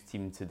the youth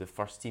team to the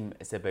first team,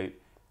 it's about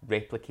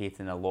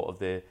replicating a lot of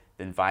the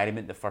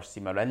environment the first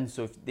team are in.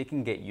 So if they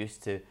can get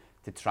used to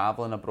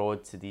travelling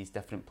abroad to these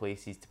different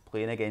places, to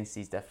playing against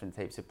these different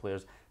types of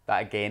players,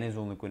 that again is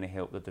only going to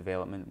help their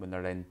development when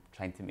they're in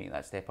trying to make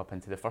that step up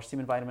into the first team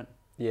environment.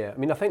 Yeah, I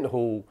mean, I think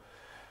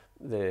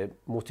the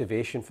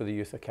motivation for the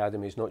youth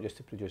academy is not just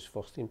to produce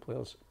first team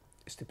players,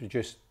 it's to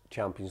produce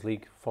Champions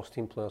League first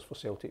team players for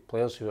Celtic,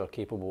 players who are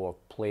capable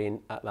of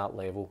playing at that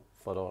level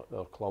for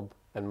their club,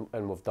 and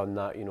we've done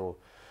that. You know,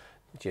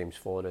 James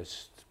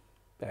Forrest,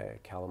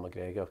 Callum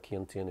McGregor,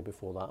 Kieran Tierney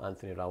before that,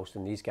 Anthony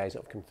Ralston, these guys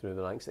that have come through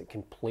the ranks that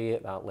can play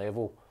at that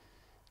level,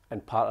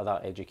 and part of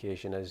that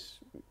education is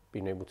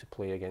being able to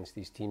play against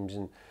these teams.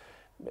 And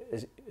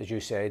as you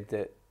said,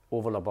 that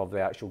over and above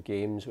the actual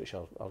games, which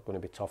are going to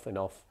be tough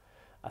enough,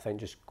 I think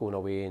just going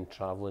away and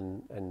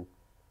travelling and,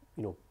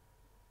 you know,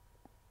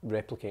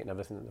 replicating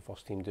everything that the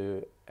first team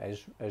do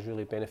is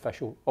really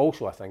beneficial.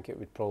 Also, I think it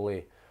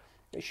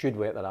should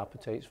whet their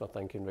appetites for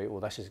thinking, right, well,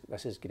 this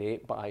is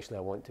great, but actually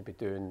I want to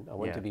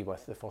be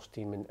with the first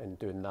team and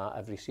doing that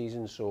every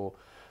season. So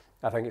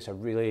I think it's a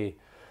really,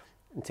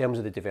 in terms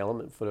of the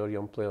development for our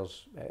young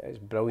players, it's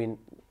brilliant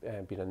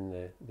being in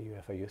the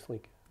UEFA Youth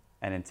League.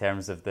 And in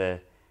terms of the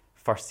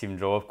first team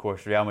draw, of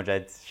course, Real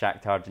Madrid,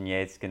 Shakhtar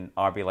Donetsk and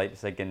RB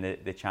Leipzig in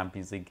the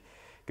Champions League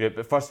group.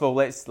 But first of all,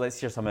 let's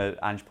hear some of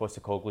Ange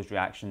Postecoglou's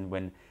reaction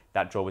when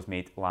that draw was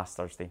made last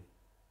Thursday.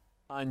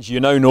 And you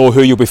now know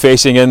who you'll be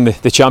facing in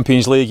the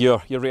Champions League.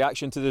 Your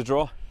reaction to the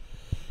draw?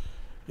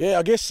 Yeah,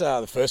 I guess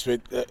the first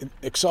bit,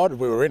 excited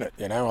we were in it.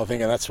 You know, I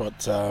think that's what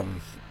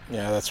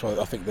that's what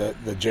I think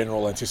the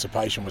general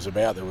anticipation was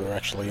about, that we were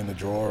actually in the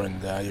draw,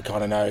 and you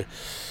kind of know,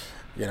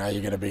 you know,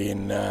 you're going to be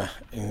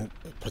in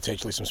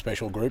potentially some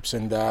special groups,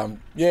 and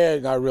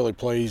really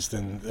pleased,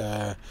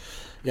 and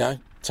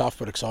tough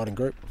but exciting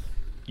group.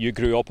 You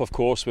grew up, of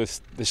course,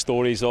 with the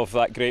stories of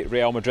that great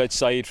Real Madrid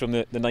side from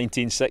the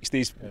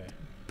 1960s. Yeah.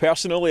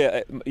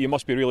 Personally, you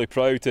must be really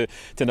proud to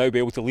now be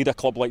able to lead a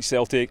club like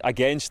Celtic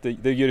against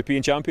the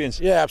European champions.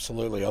 Yeah,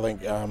 absolutely. I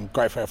think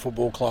great for our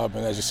football club,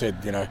 and as you said,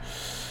 you know,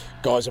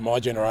 guys of my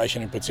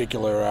generation in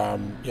particular,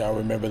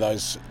 remember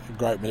those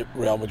great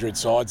Real Madrid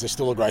sides. They're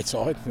still a great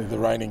side. They're the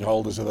reigning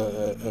holders of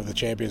the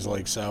Champions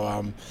League.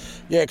 So,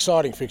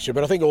 exciting fixture.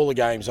 But I think all the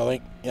games,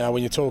 when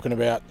you're talking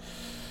about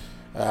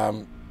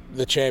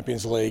the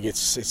Champions League,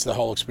 it's the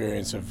whole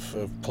experience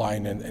of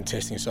playing and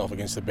testing yourself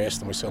against the best,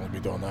 and we'll certainly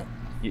be doing that.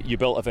 You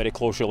built a very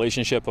close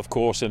relationship, of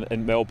course,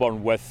 in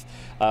Melbourne with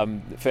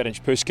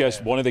Ferenc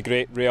Puskas, one of the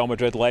great Real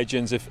Madrid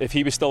legends. If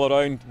he was still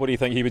around, what do you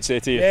think he would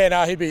say to you? Yeah,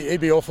 no, he'd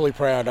be awfully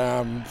proud,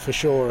 for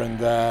sure.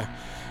 And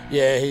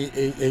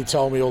he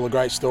told me all the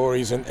great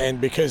stories.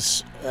 And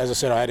because, as I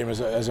said, I had him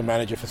as a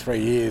manager for 3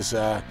 years,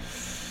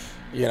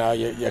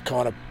 you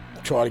kind of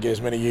try to get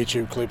as many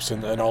YouTube clips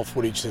and old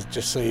footage to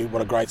just see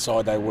what a great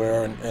side they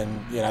were.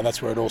 And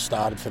that's where it all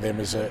started for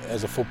them as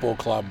a football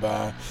club.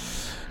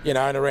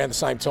 And around the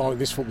same time,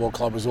 this football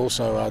club was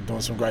also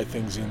doing some great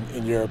things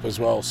in Europe as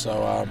well.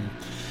 So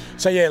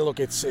look,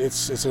 it's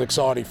an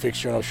exciting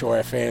fixture, and I'm sure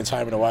our fans,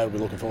 home and away, will be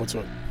looking forward to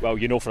it. Well,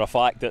 you know for a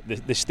fact that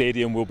the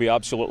stadium will be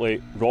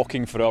absolutely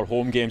rocking for our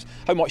home games.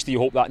 How much do you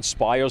hope that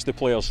inspires the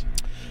players?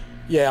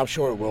 Yeah, I'm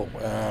sure it will.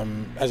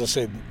 As I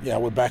said,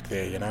 we're back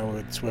there.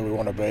 It's where we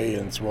want to be,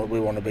 and it's what we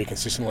want to be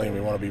consistently.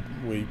 And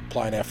we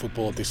playing our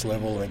football at this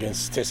level and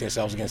testing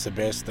ourselves against the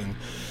best. And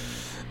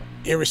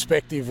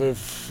irrespective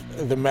of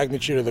the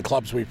magnitude of the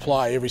clubs we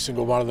play, every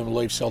single one of them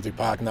leaves Celtic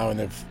Park knowing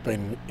they've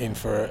been in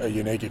for a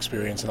unique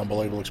experience, an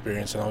unbelievable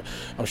experience. And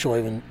I'm sure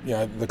even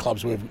the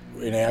clubs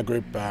in our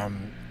group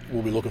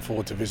will be looking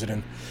forward to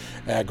visiting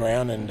our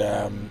ground.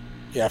 And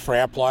for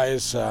our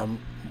players,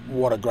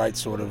 what a great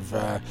sort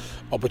of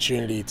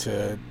opportunity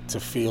to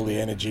feel the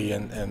energy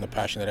and the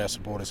passion that our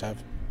supporters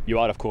have. You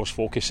are, of course,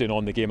 focusing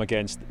on the game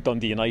against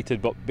Dundee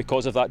United, but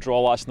because of that draw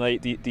last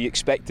night, do you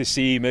expect to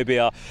see maybe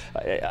a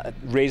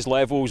raised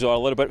levels or a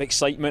little bit of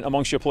excitement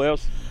amongst your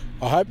players?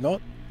 I hope not.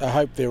 I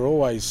hope they're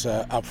always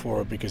up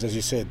for it, because, as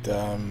you said,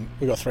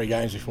 we've got 3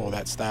 games before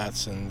that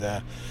starts, and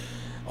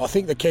I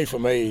think the key for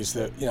me is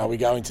that we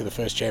go into the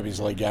first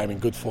Champions League game in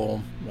good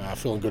form,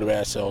 feeling good about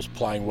ourselves,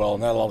 playing well,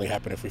 and that'll only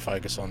happen if we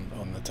focus on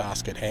the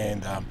task at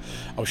hand.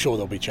 I'm sure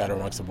there'll be chatter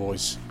amongst the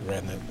boys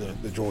around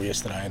the draw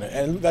yesterday,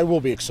 and they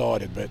will be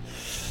excited, but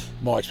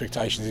my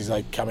expectations is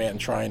they come out and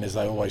train as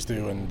they always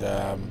do, and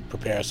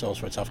prepare ourselves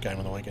for a tough game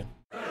on the weekend.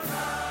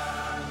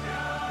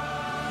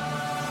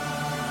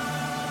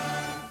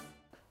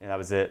 Yeah, that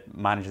was the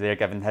manager there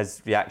giving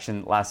his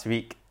reaction last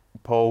week.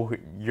 Paul,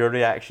 your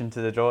reaction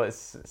to the draw,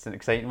 it's an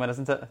exciting one,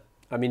 isn't it?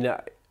 I mean,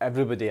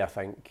 everybody, I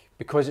think,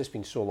 because it's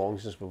been so long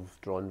since we've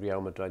drawn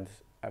Real Madrid,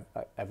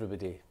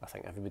 everybody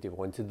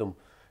wanted them.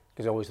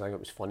 Because I always think it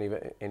was funny,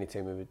 but any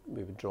time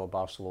we would draw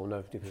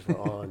Barcelona, people was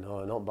like, oh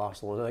no, not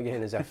Barcelona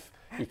again, as if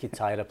you could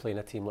tire of playing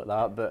a team like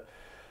that. But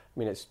I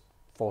mean, it's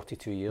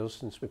 42 years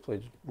since we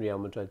played Real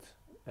Madrid,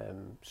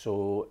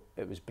 so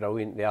it was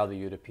brilliant. They are the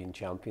European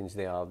champions.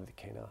 They are the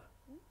kind of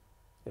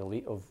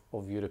elite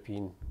of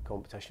European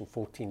competition.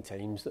 14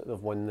 times that they've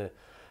won the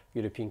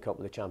European Cup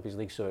of the Champions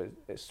League, so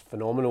it's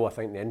phenomenal. I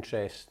think the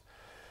interest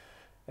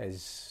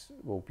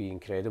will be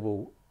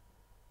incredible.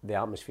 The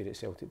atmosphere at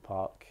Celtic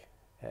Park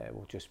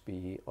will just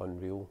be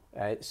unreal.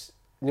 It's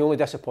the only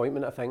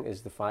disappointment, I think,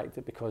 is the fact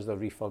that because they're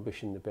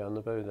refurbishing the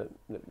Bernabeu, that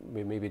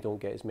we maybe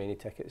don't get as many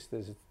tickets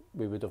as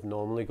we would have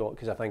normally got,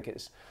 because I think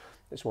it's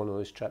one of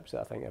those trips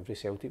that I think every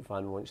Celtic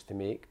fan wants to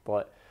make.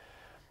 But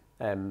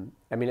I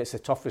mean, it's the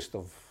toughest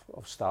of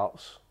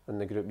starts in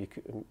the group. You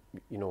could,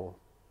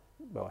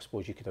 well, I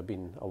suppose you could have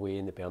been away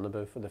in the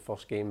Bernabeu for the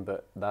first game,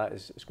 but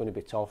it's going to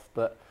be tough.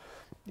 But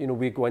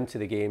we go into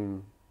the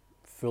game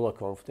full of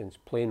confidence,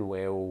 playing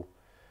well,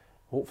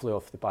 hopefully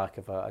off the back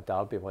of a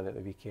derby win at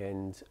the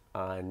weekend.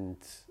 And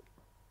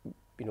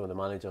the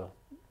manager,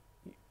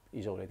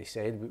 he's already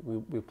said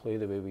we play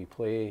the way we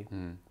play.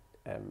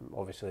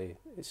 Obviously,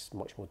 it's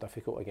much more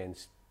difficult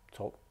against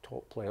top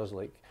players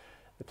like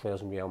the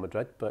players in Real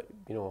Madrid, but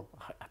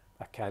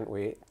I can't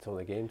wait till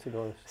the game, to be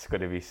honest. It's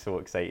going to be so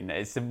exciting.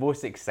 It's the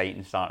most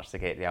exciting starts to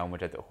get Real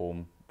Madrid at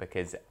home,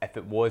 because if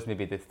it was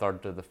maybe the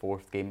 3rd or the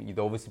 4th game, you'd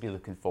obviously be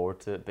looking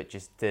forward to it, but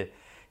just to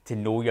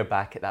know you're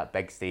back at that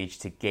big stage,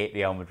 to get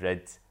Real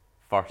Madrid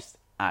first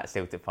at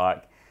Celtic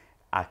Park,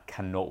 I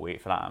cannot wait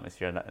for that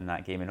atmosphere in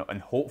that game,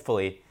 and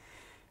hopefully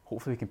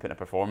we can put in a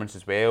performance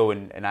as well,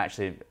 and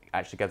actually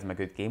give them a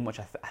good game, which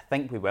I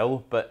think we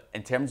will. But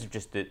in terms of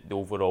just the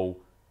overall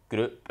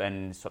group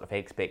and sort of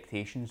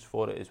expectations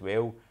for it as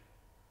well,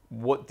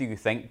 what do you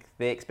think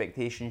the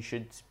expectation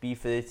should be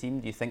for the team?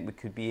 Do you think we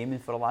could be aiming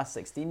for a last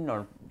 16,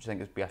 or do you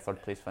think it would be a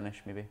 3rd place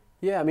finish maybe?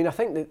 Yeah, I mean, I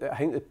think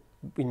that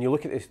when you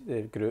look at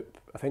the group,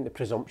 I think the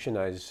presumption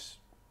is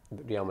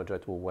that Real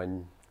Madrid will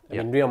win. I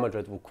mean, Real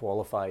Madrid will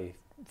qualify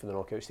for the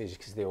knockout stages,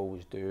 because they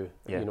always do.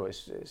 Yeah.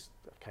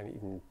 I can't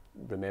even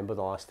remember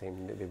the last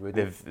time that they would.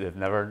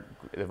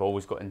 They've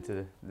always got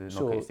into the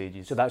knockout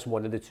stages. So that's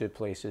one of the 2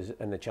 places,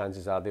 and the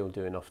chances are they'll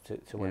do enough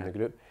to win the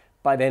group.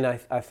 By then,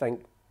 I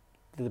think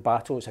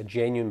it's a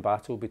genuine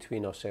battle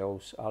between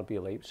ourselves,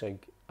 RB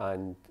Leipzig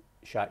and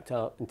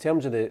Shakhtar. In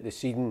terms of the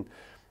seeding,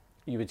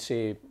 you would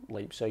say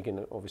Leipzig,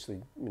 and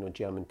obviously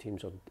German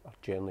teams are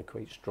generally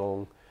quite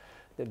strong,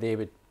 that they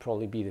would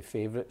probably be the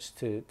favourites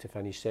to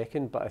finish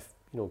second. But if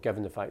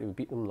given the fact that we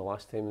beat them the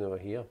last time they were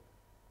here,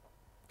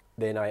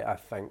 then I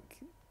think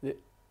that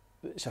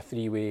it's a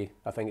three-way.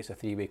 I think it's a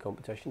three-way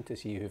competition to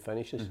see who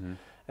finishes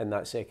in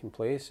that second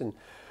place. And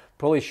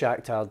probably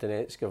Shakhtar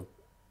Donetsk,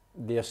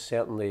 they're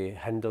certainly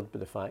hindered by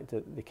the fact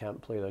that they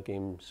can't play their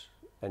games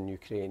in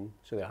Ukraine,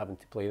 so they're having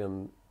to play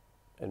them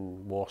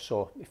in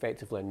Warsaw,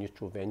 effectively a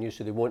neutral venue.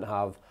 So they won't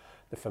have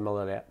the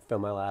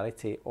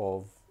familiarity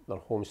of their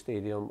home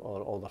stadium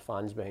or all their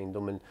fans behind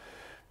them.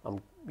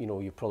 And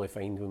you probably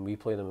find when we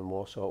play them in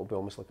Warsaw, it'll be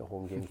almost like a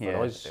home game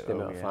for us, the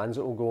amount of fans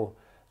that will go.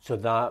 So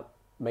that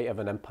might have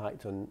an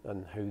impact on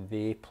how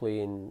they play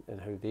and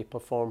how they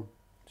perform.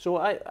 So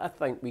I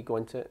think we go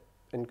into it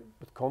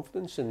with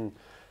confidence, and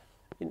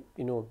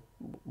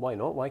why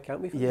not? Why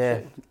can't we?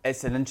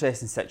 It's an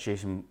interesting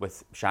situation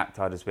with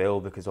Shakhtar as well,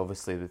 because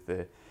obviously with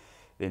the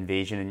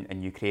invasion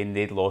in Ukraine,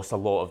 they'd lost a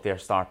lot of their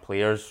star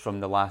players from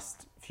the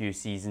last few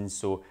seasons,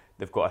 so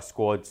they've got a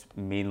squad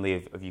mainly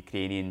of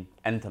Ukrainian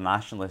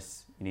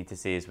internationalists, you need to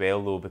say as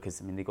well, though, because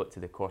they got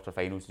to the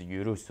quarterfinals of the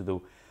Euros, so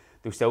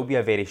they'll still be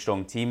a very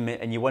strong team.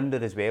 And you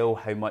wonder as well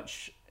how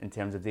much, in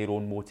terms of their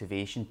own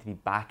motivation to be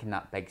back in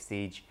that big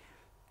stage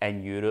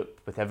in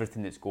Europe with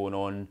everything that's going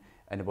on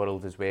in the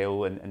world as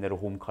well, and in their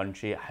home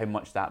country, how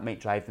much that might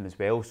drive them as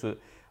well. So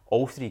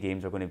all 3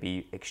 games are going to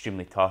be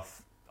extremely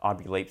tough.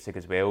 RB Leipzig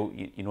as well,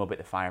 you know about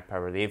the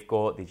firepower they've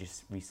got. They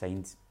just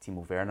re-signed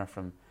Timo Werner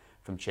from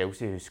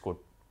Chelsea, who scored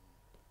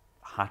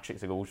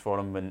hat-tricks of goals for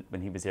him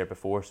when he was there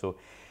before. So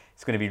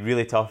it's going to be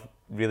really tough,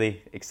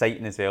 really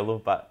exciting as well, though.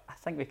 But I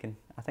think we can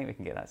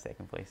get that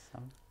second place.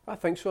 I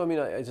think so. I mean,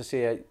 as I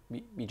say,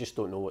 we just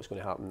don't know what's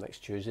going to happen next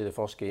Tuesday, the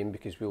first game,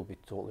 because we'll be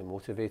totally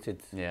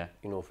motivated. Yeah.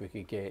 You know, if we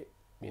could get,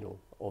 you know,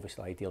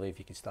 obviously ideally if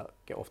you could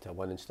get off to a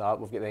winning start,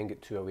 we've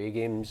got 2 away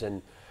games,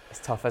 and it's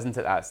tough, isn't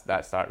it?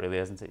 That start really,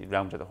 isn't it?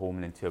 Real Madrid at home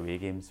and then 2 away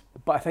games.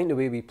 But I think the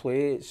way we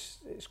play,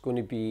 it's going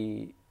to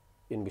be,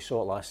 and we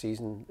saw it last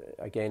season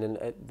again,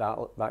 and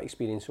that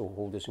experience will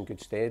hold us in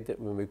good stead. That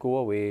when we go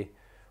away,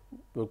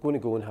 we're going to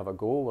go and have a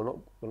go. We're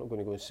not going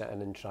to go and sit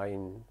in and try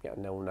and get a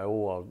 0-0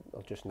 or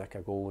just nick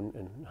a goal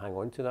and hang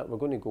on to that. We're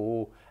going to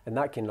go, and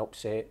that can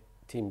upset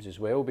teams as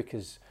well,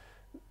 because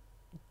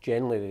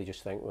generally they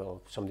just think,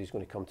 well, if somebody's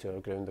going to come to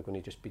our ground, they're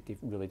going to just be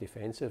really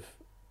defensive.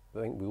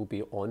 I think we'll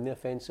be on the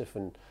offensive,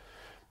 and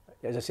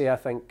as I say, I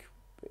think,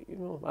 you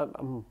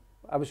know,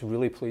 I was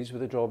really pleased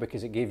with the draw,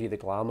 because it gave you the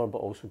glamour, but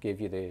also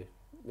gave you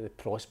the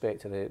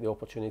prospect of the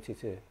opportunity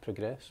to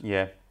progress.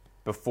 Yeah.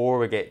 Before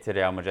we get to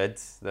Real Madrid,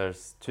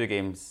 there's 2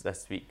 games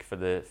this week for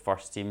the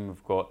first team.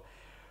 We've got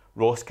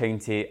Ross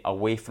County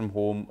away from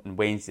home on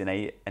Wednesday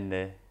night in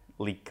the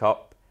League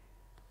Cup.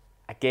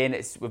 Again,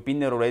 we've been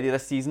there already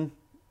this season.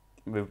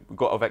 We've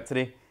got a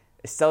victory.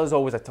 It still is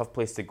always a tough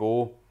place to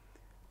go,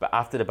 but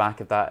after the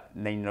back of that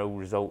 9-0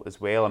 result as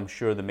well, I'm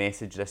sure the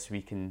message this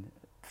week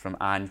from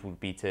Ange would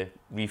be to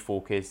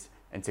refocus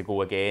and to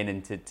go again,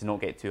 and to not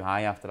get too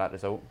high after that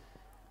result.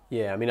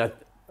 Yeah, I mean,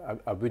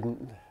 I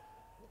wouldn't.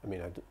 I mean,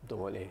 I don't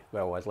want to.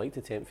 Well, I'd like to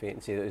tempt fate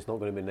and say that it's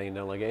not going to be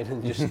 9-0 again,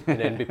 and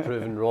then be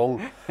proven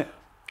wrong.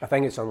 I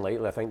think it's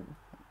unlikely. I think,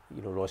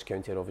 you know, Ross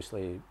County are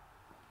obviously,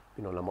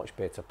 you know, in a much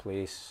better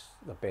place.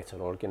 They're better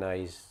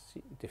organised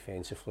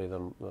defensively.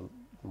 They're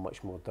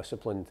much more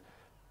disciplined,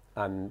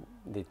 and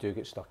they do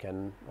get stuck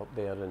in up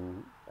there.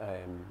 And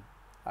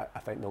I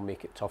think they'll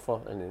make it tougher.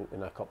 And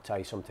in a cup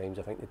tie, sometimes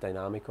I think the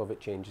dynamic of it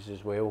changes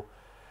as well,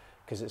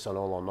 because it's an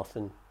all or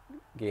nothing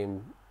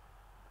game.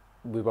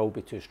 We will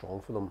be too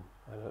strong for them.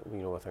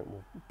 You know, I think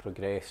we'll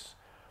progress.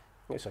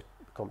 It's a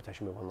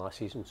competition we won last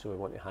season, so we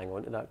want to hang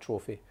on to that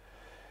trophy.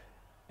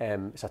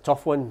 It's a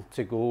tough one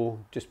to go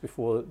just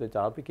before the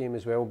derby game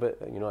as well, but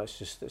you know,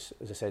 it's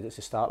as I said, it's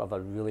the start of a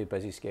really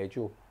busy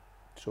schedule,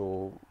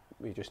 so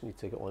we just need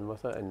to get on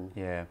with it. And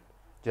yeah,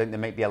 do you think there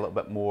might be a little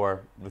bit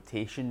more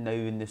rotation now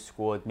in the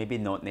squad? Maybe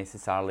not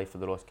necessarily for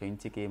the Ross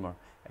County game, or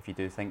if you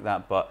do think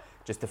that, but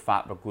just the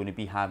fact we're going to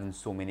be having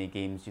so many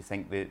games, do you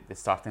think the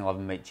starting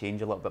 11 might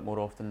change a little bit more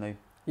often now?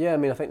 Yeah, I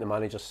mean, I think the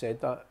manager said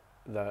that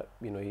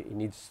you know, he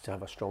needs to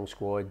have a strong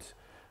squad,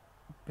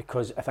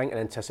 because I think in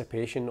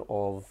anticipation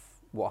of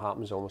what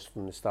happens almost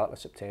from the start of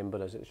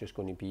September, is it's just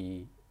going to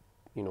be,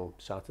 you know,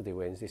 Saturday,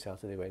 Wednesday,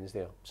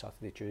 or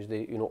Saturday,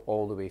 Tuesday, you know,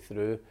 all the way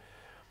through.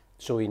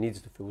 So he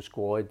needs the full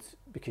squad,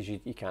 because you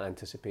can't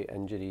anticipate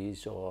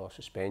injuries or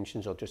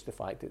suspensions, or just the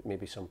fact that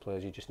maybe some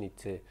players you just need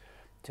to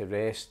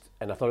rest.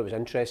 And I thought it was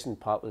interesting,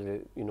 partly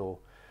the, you know,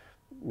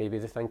 maybe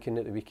the thinking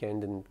at the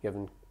weekend and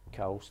giving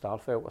Cal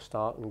Starfelt a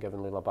start and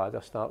giving Leila Bada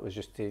a start was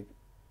just to,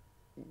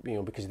 you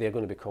know, because they're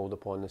going to be called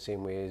upon the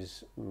same way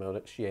as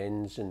Moritz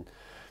Jens and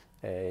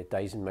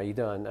Dyson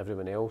Maida and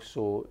everyone else.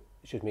 So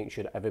it's just making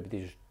sure that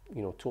everybody's,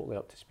 you know, totally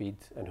up to speed,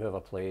 and whoever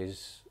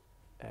plays,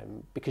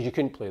 because you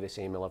couldn't play the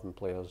same 11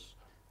 players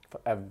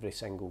for every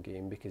single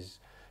game, because,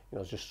 you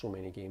know, there's just so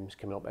many games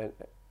coming up,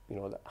 you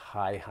know, that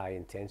high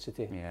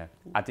intensity. Yeah,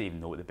 I don't even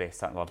know what the best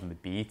starting 11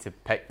 would be to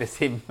pick the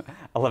same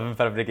 11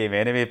 for every game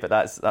anyway, but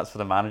that's for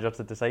the manager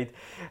to decide.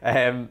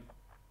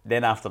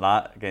 Then after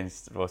that,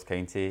 against Ross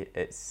County,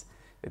 it's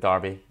the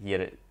derby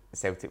here at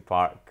Celtic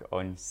Park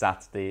on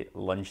Saturday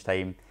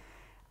lunchtime.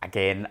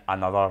 Again,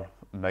 another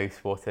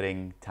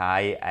mouth-watering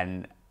tie,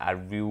 and a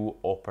real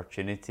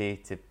opportunity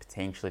to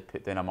potentially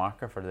put down a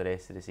marker for the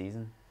rest of the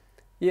season.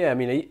 Yeah, I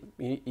mean,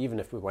 even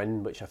if we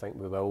win, which I think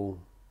we will,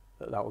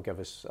 that will give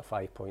us a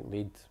 5-point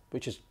lead,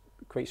 which is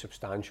quite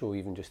substantial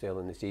even just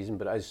early in the season,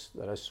 but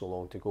there is so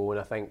long to go. And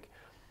I think,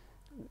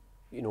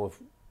 you know,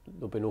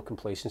 there'll be no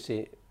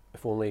complacency,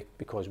 if only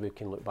because we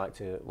can look back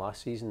to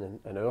last season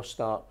and our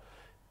start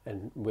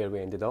and where we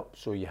ended up.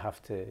 So we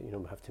have to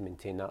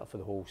maintain that for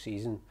the whole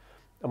season.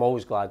 I'm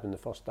always glad when the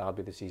first derby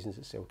of the season's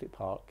at Celtic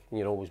Park, and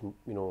you're always,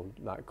 you know,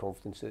 that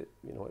confidence that,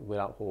 you know, we're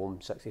at home,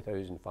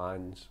 60,000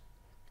 fans,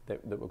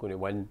 that we're going to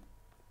win.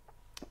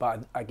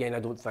 But again,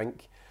 I don't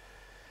think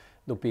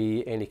there'll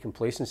be any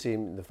complacency.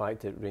 The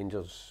fact that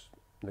Rangers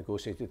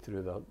negotiated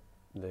through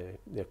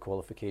their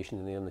qualification,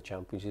 and they're in the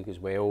Champions League as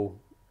well,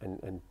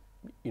 and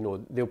you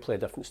know, they'll play a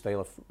different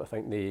style. I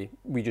think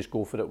we just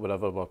go for it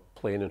wherever we're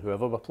playing and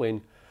whoever we're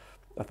playing.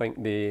 I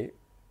think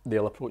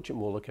they'll approach it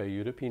more like a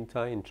European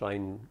tie and try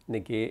and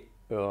negate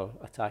our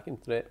attacking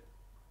threat.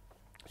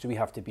 So we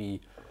have to be,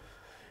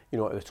 you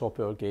know, at the top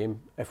of our game.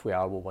 If we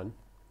are, we'll win.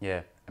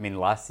 Yeah, I mean,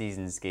 last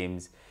season's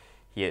games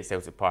here at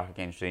Celtic Park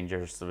against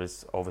Rangers, there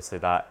was obviously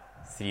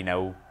that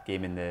 3-0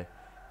 game in the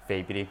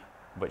February,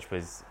 which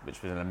was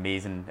an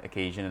amazing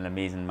occasion, an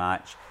amazing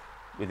match.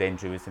 We then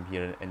drew with them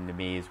here in the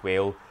May as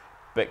well.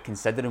 But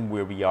considering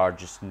where we are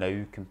just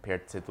now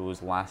compared to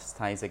those last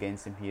ties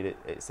against them here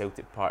at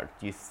Celtic Park,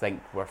 do you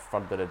think we're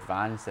further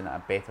advanced and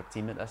a better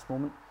team at this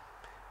moment?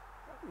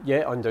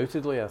 Yeah,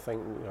 undoubtedly. I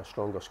think a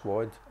stronger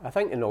squad. I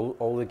think in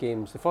all the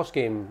games, the first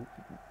game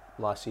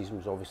last season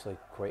was obviously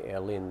quite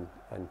early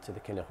into the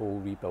kind of whole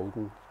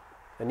rebuilding,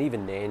 and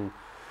even then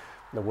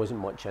there wasn't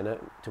much in it.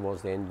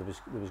 Towards the end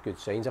there was good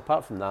signs.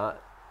 Apart from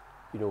that,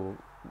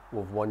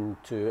 we've won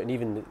 2, and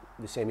even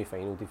the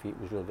semi-final defeat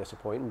was really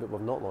disappointing, but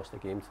we've not lost a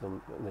game to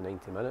them in the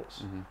 90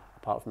 minutes,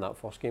 apart from that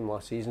first game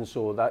last season.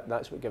 So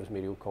that's what gives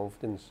me real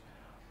confidence.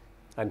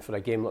 And for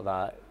a game like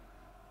that,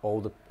 all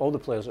the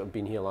players that have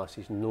been here last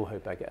season know how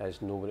big it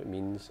is, know what it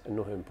means, and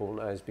know how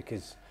important it is,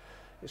 because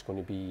it's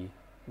going to be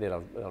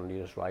our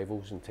nearest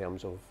rivals in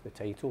terms of the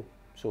title.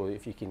 So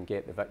if you can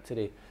get the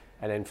victory,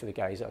 and then for the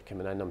guys that are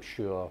coming in, I'm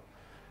sure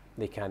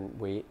they can't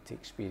wait to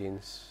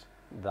experience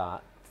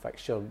that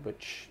fixture,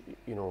 which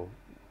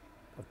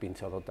I've been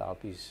to other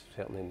derbies,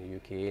 certainly in the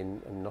UK,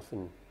 and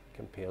nothing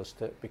compares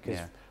to it, because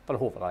for a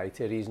whole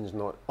variety of reasons,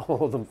 not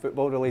all of them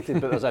football related,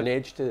 but there's an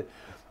edge to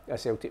a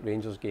Celtic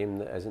Rangers game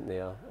that isn't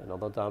there in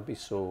other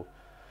derbies. So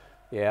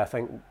I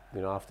think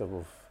after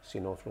we've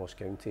seen off Ross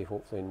County,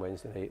 hopefully on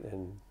Wednesday night,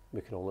 then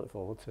we can all look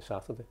forward to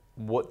Saturday.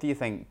 What do you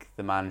think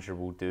the manager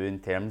will do in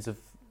terms of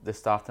the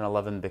starting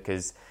 11?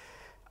 Because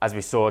as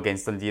we saw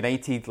against Dundee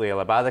United,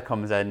 Leila Abada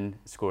comes in,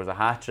 scores a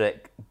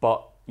hat-trick,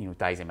 but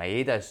Daizen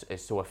Maeda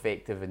is so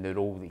effective in the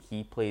role that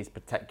he plays,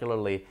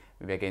 particularly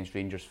maybe against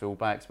Rangers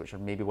fullbacks, which are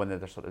maybe one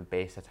of their sort of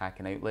best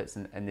attacking outlets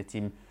in the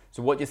team.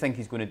 So what do you think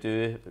he's going to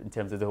do in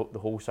terms of the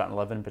whole starting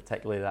 11,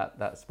 particularly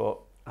that spot?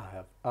 I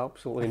have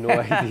absolutely no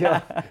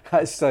idea.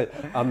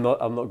 I'm not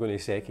going to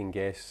second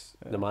guess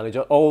the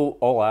manager.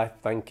 All I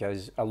think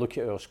is, I look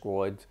at our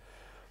squad.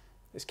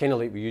 It's kind of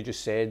like what you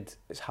just said.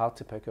 It's hard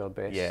to pick our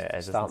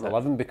best starting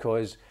 11,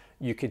 because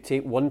you could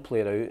take one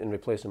player out and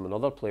replace him with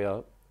another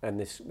player, and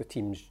the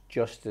team's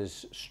just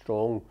as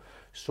strong.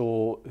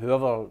 So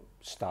whoever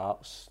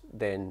starts,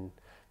 then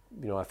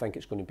I think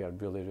it's going to be a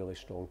really, really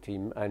strong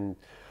team. And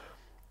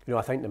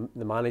I think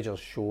the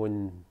manager's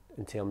shown,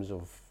 in terms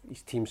of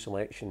his team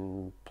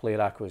selection, player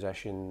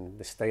acquisition,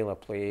 the style of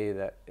play,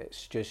 that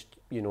it's just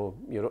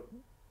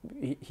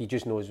he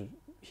just knows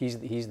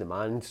he's the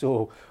man.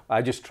 So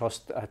I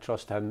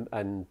trust him,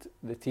 and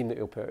the team that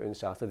he'll put out on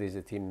Saturday is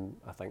the team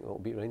I think that will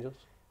beat Rangers.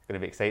 It's going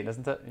to be exciting,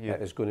 isn't it?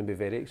 It is going to be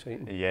very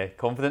exciting. Yeah,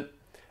 confident?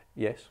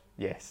 Yes,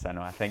 I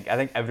know. I think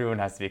everyone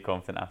has to be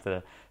confident after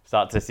the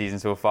start to the season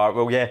so far.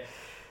 Well,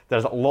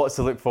 there's lots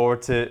to look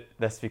forward to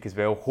this week as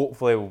well.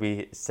 Hopefully we'll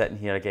be sitting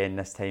here again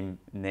this time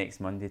next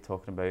Monday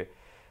talking about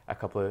a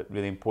couple of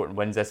really important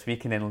wins this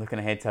week, and then looking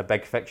ahead to a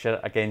big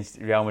fixture against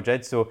Real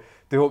Madrid. So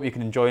do hope you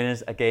can join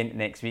us again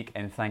next week,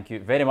 and thank you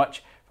very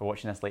much for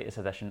watching this latest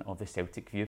edition of the Celtic View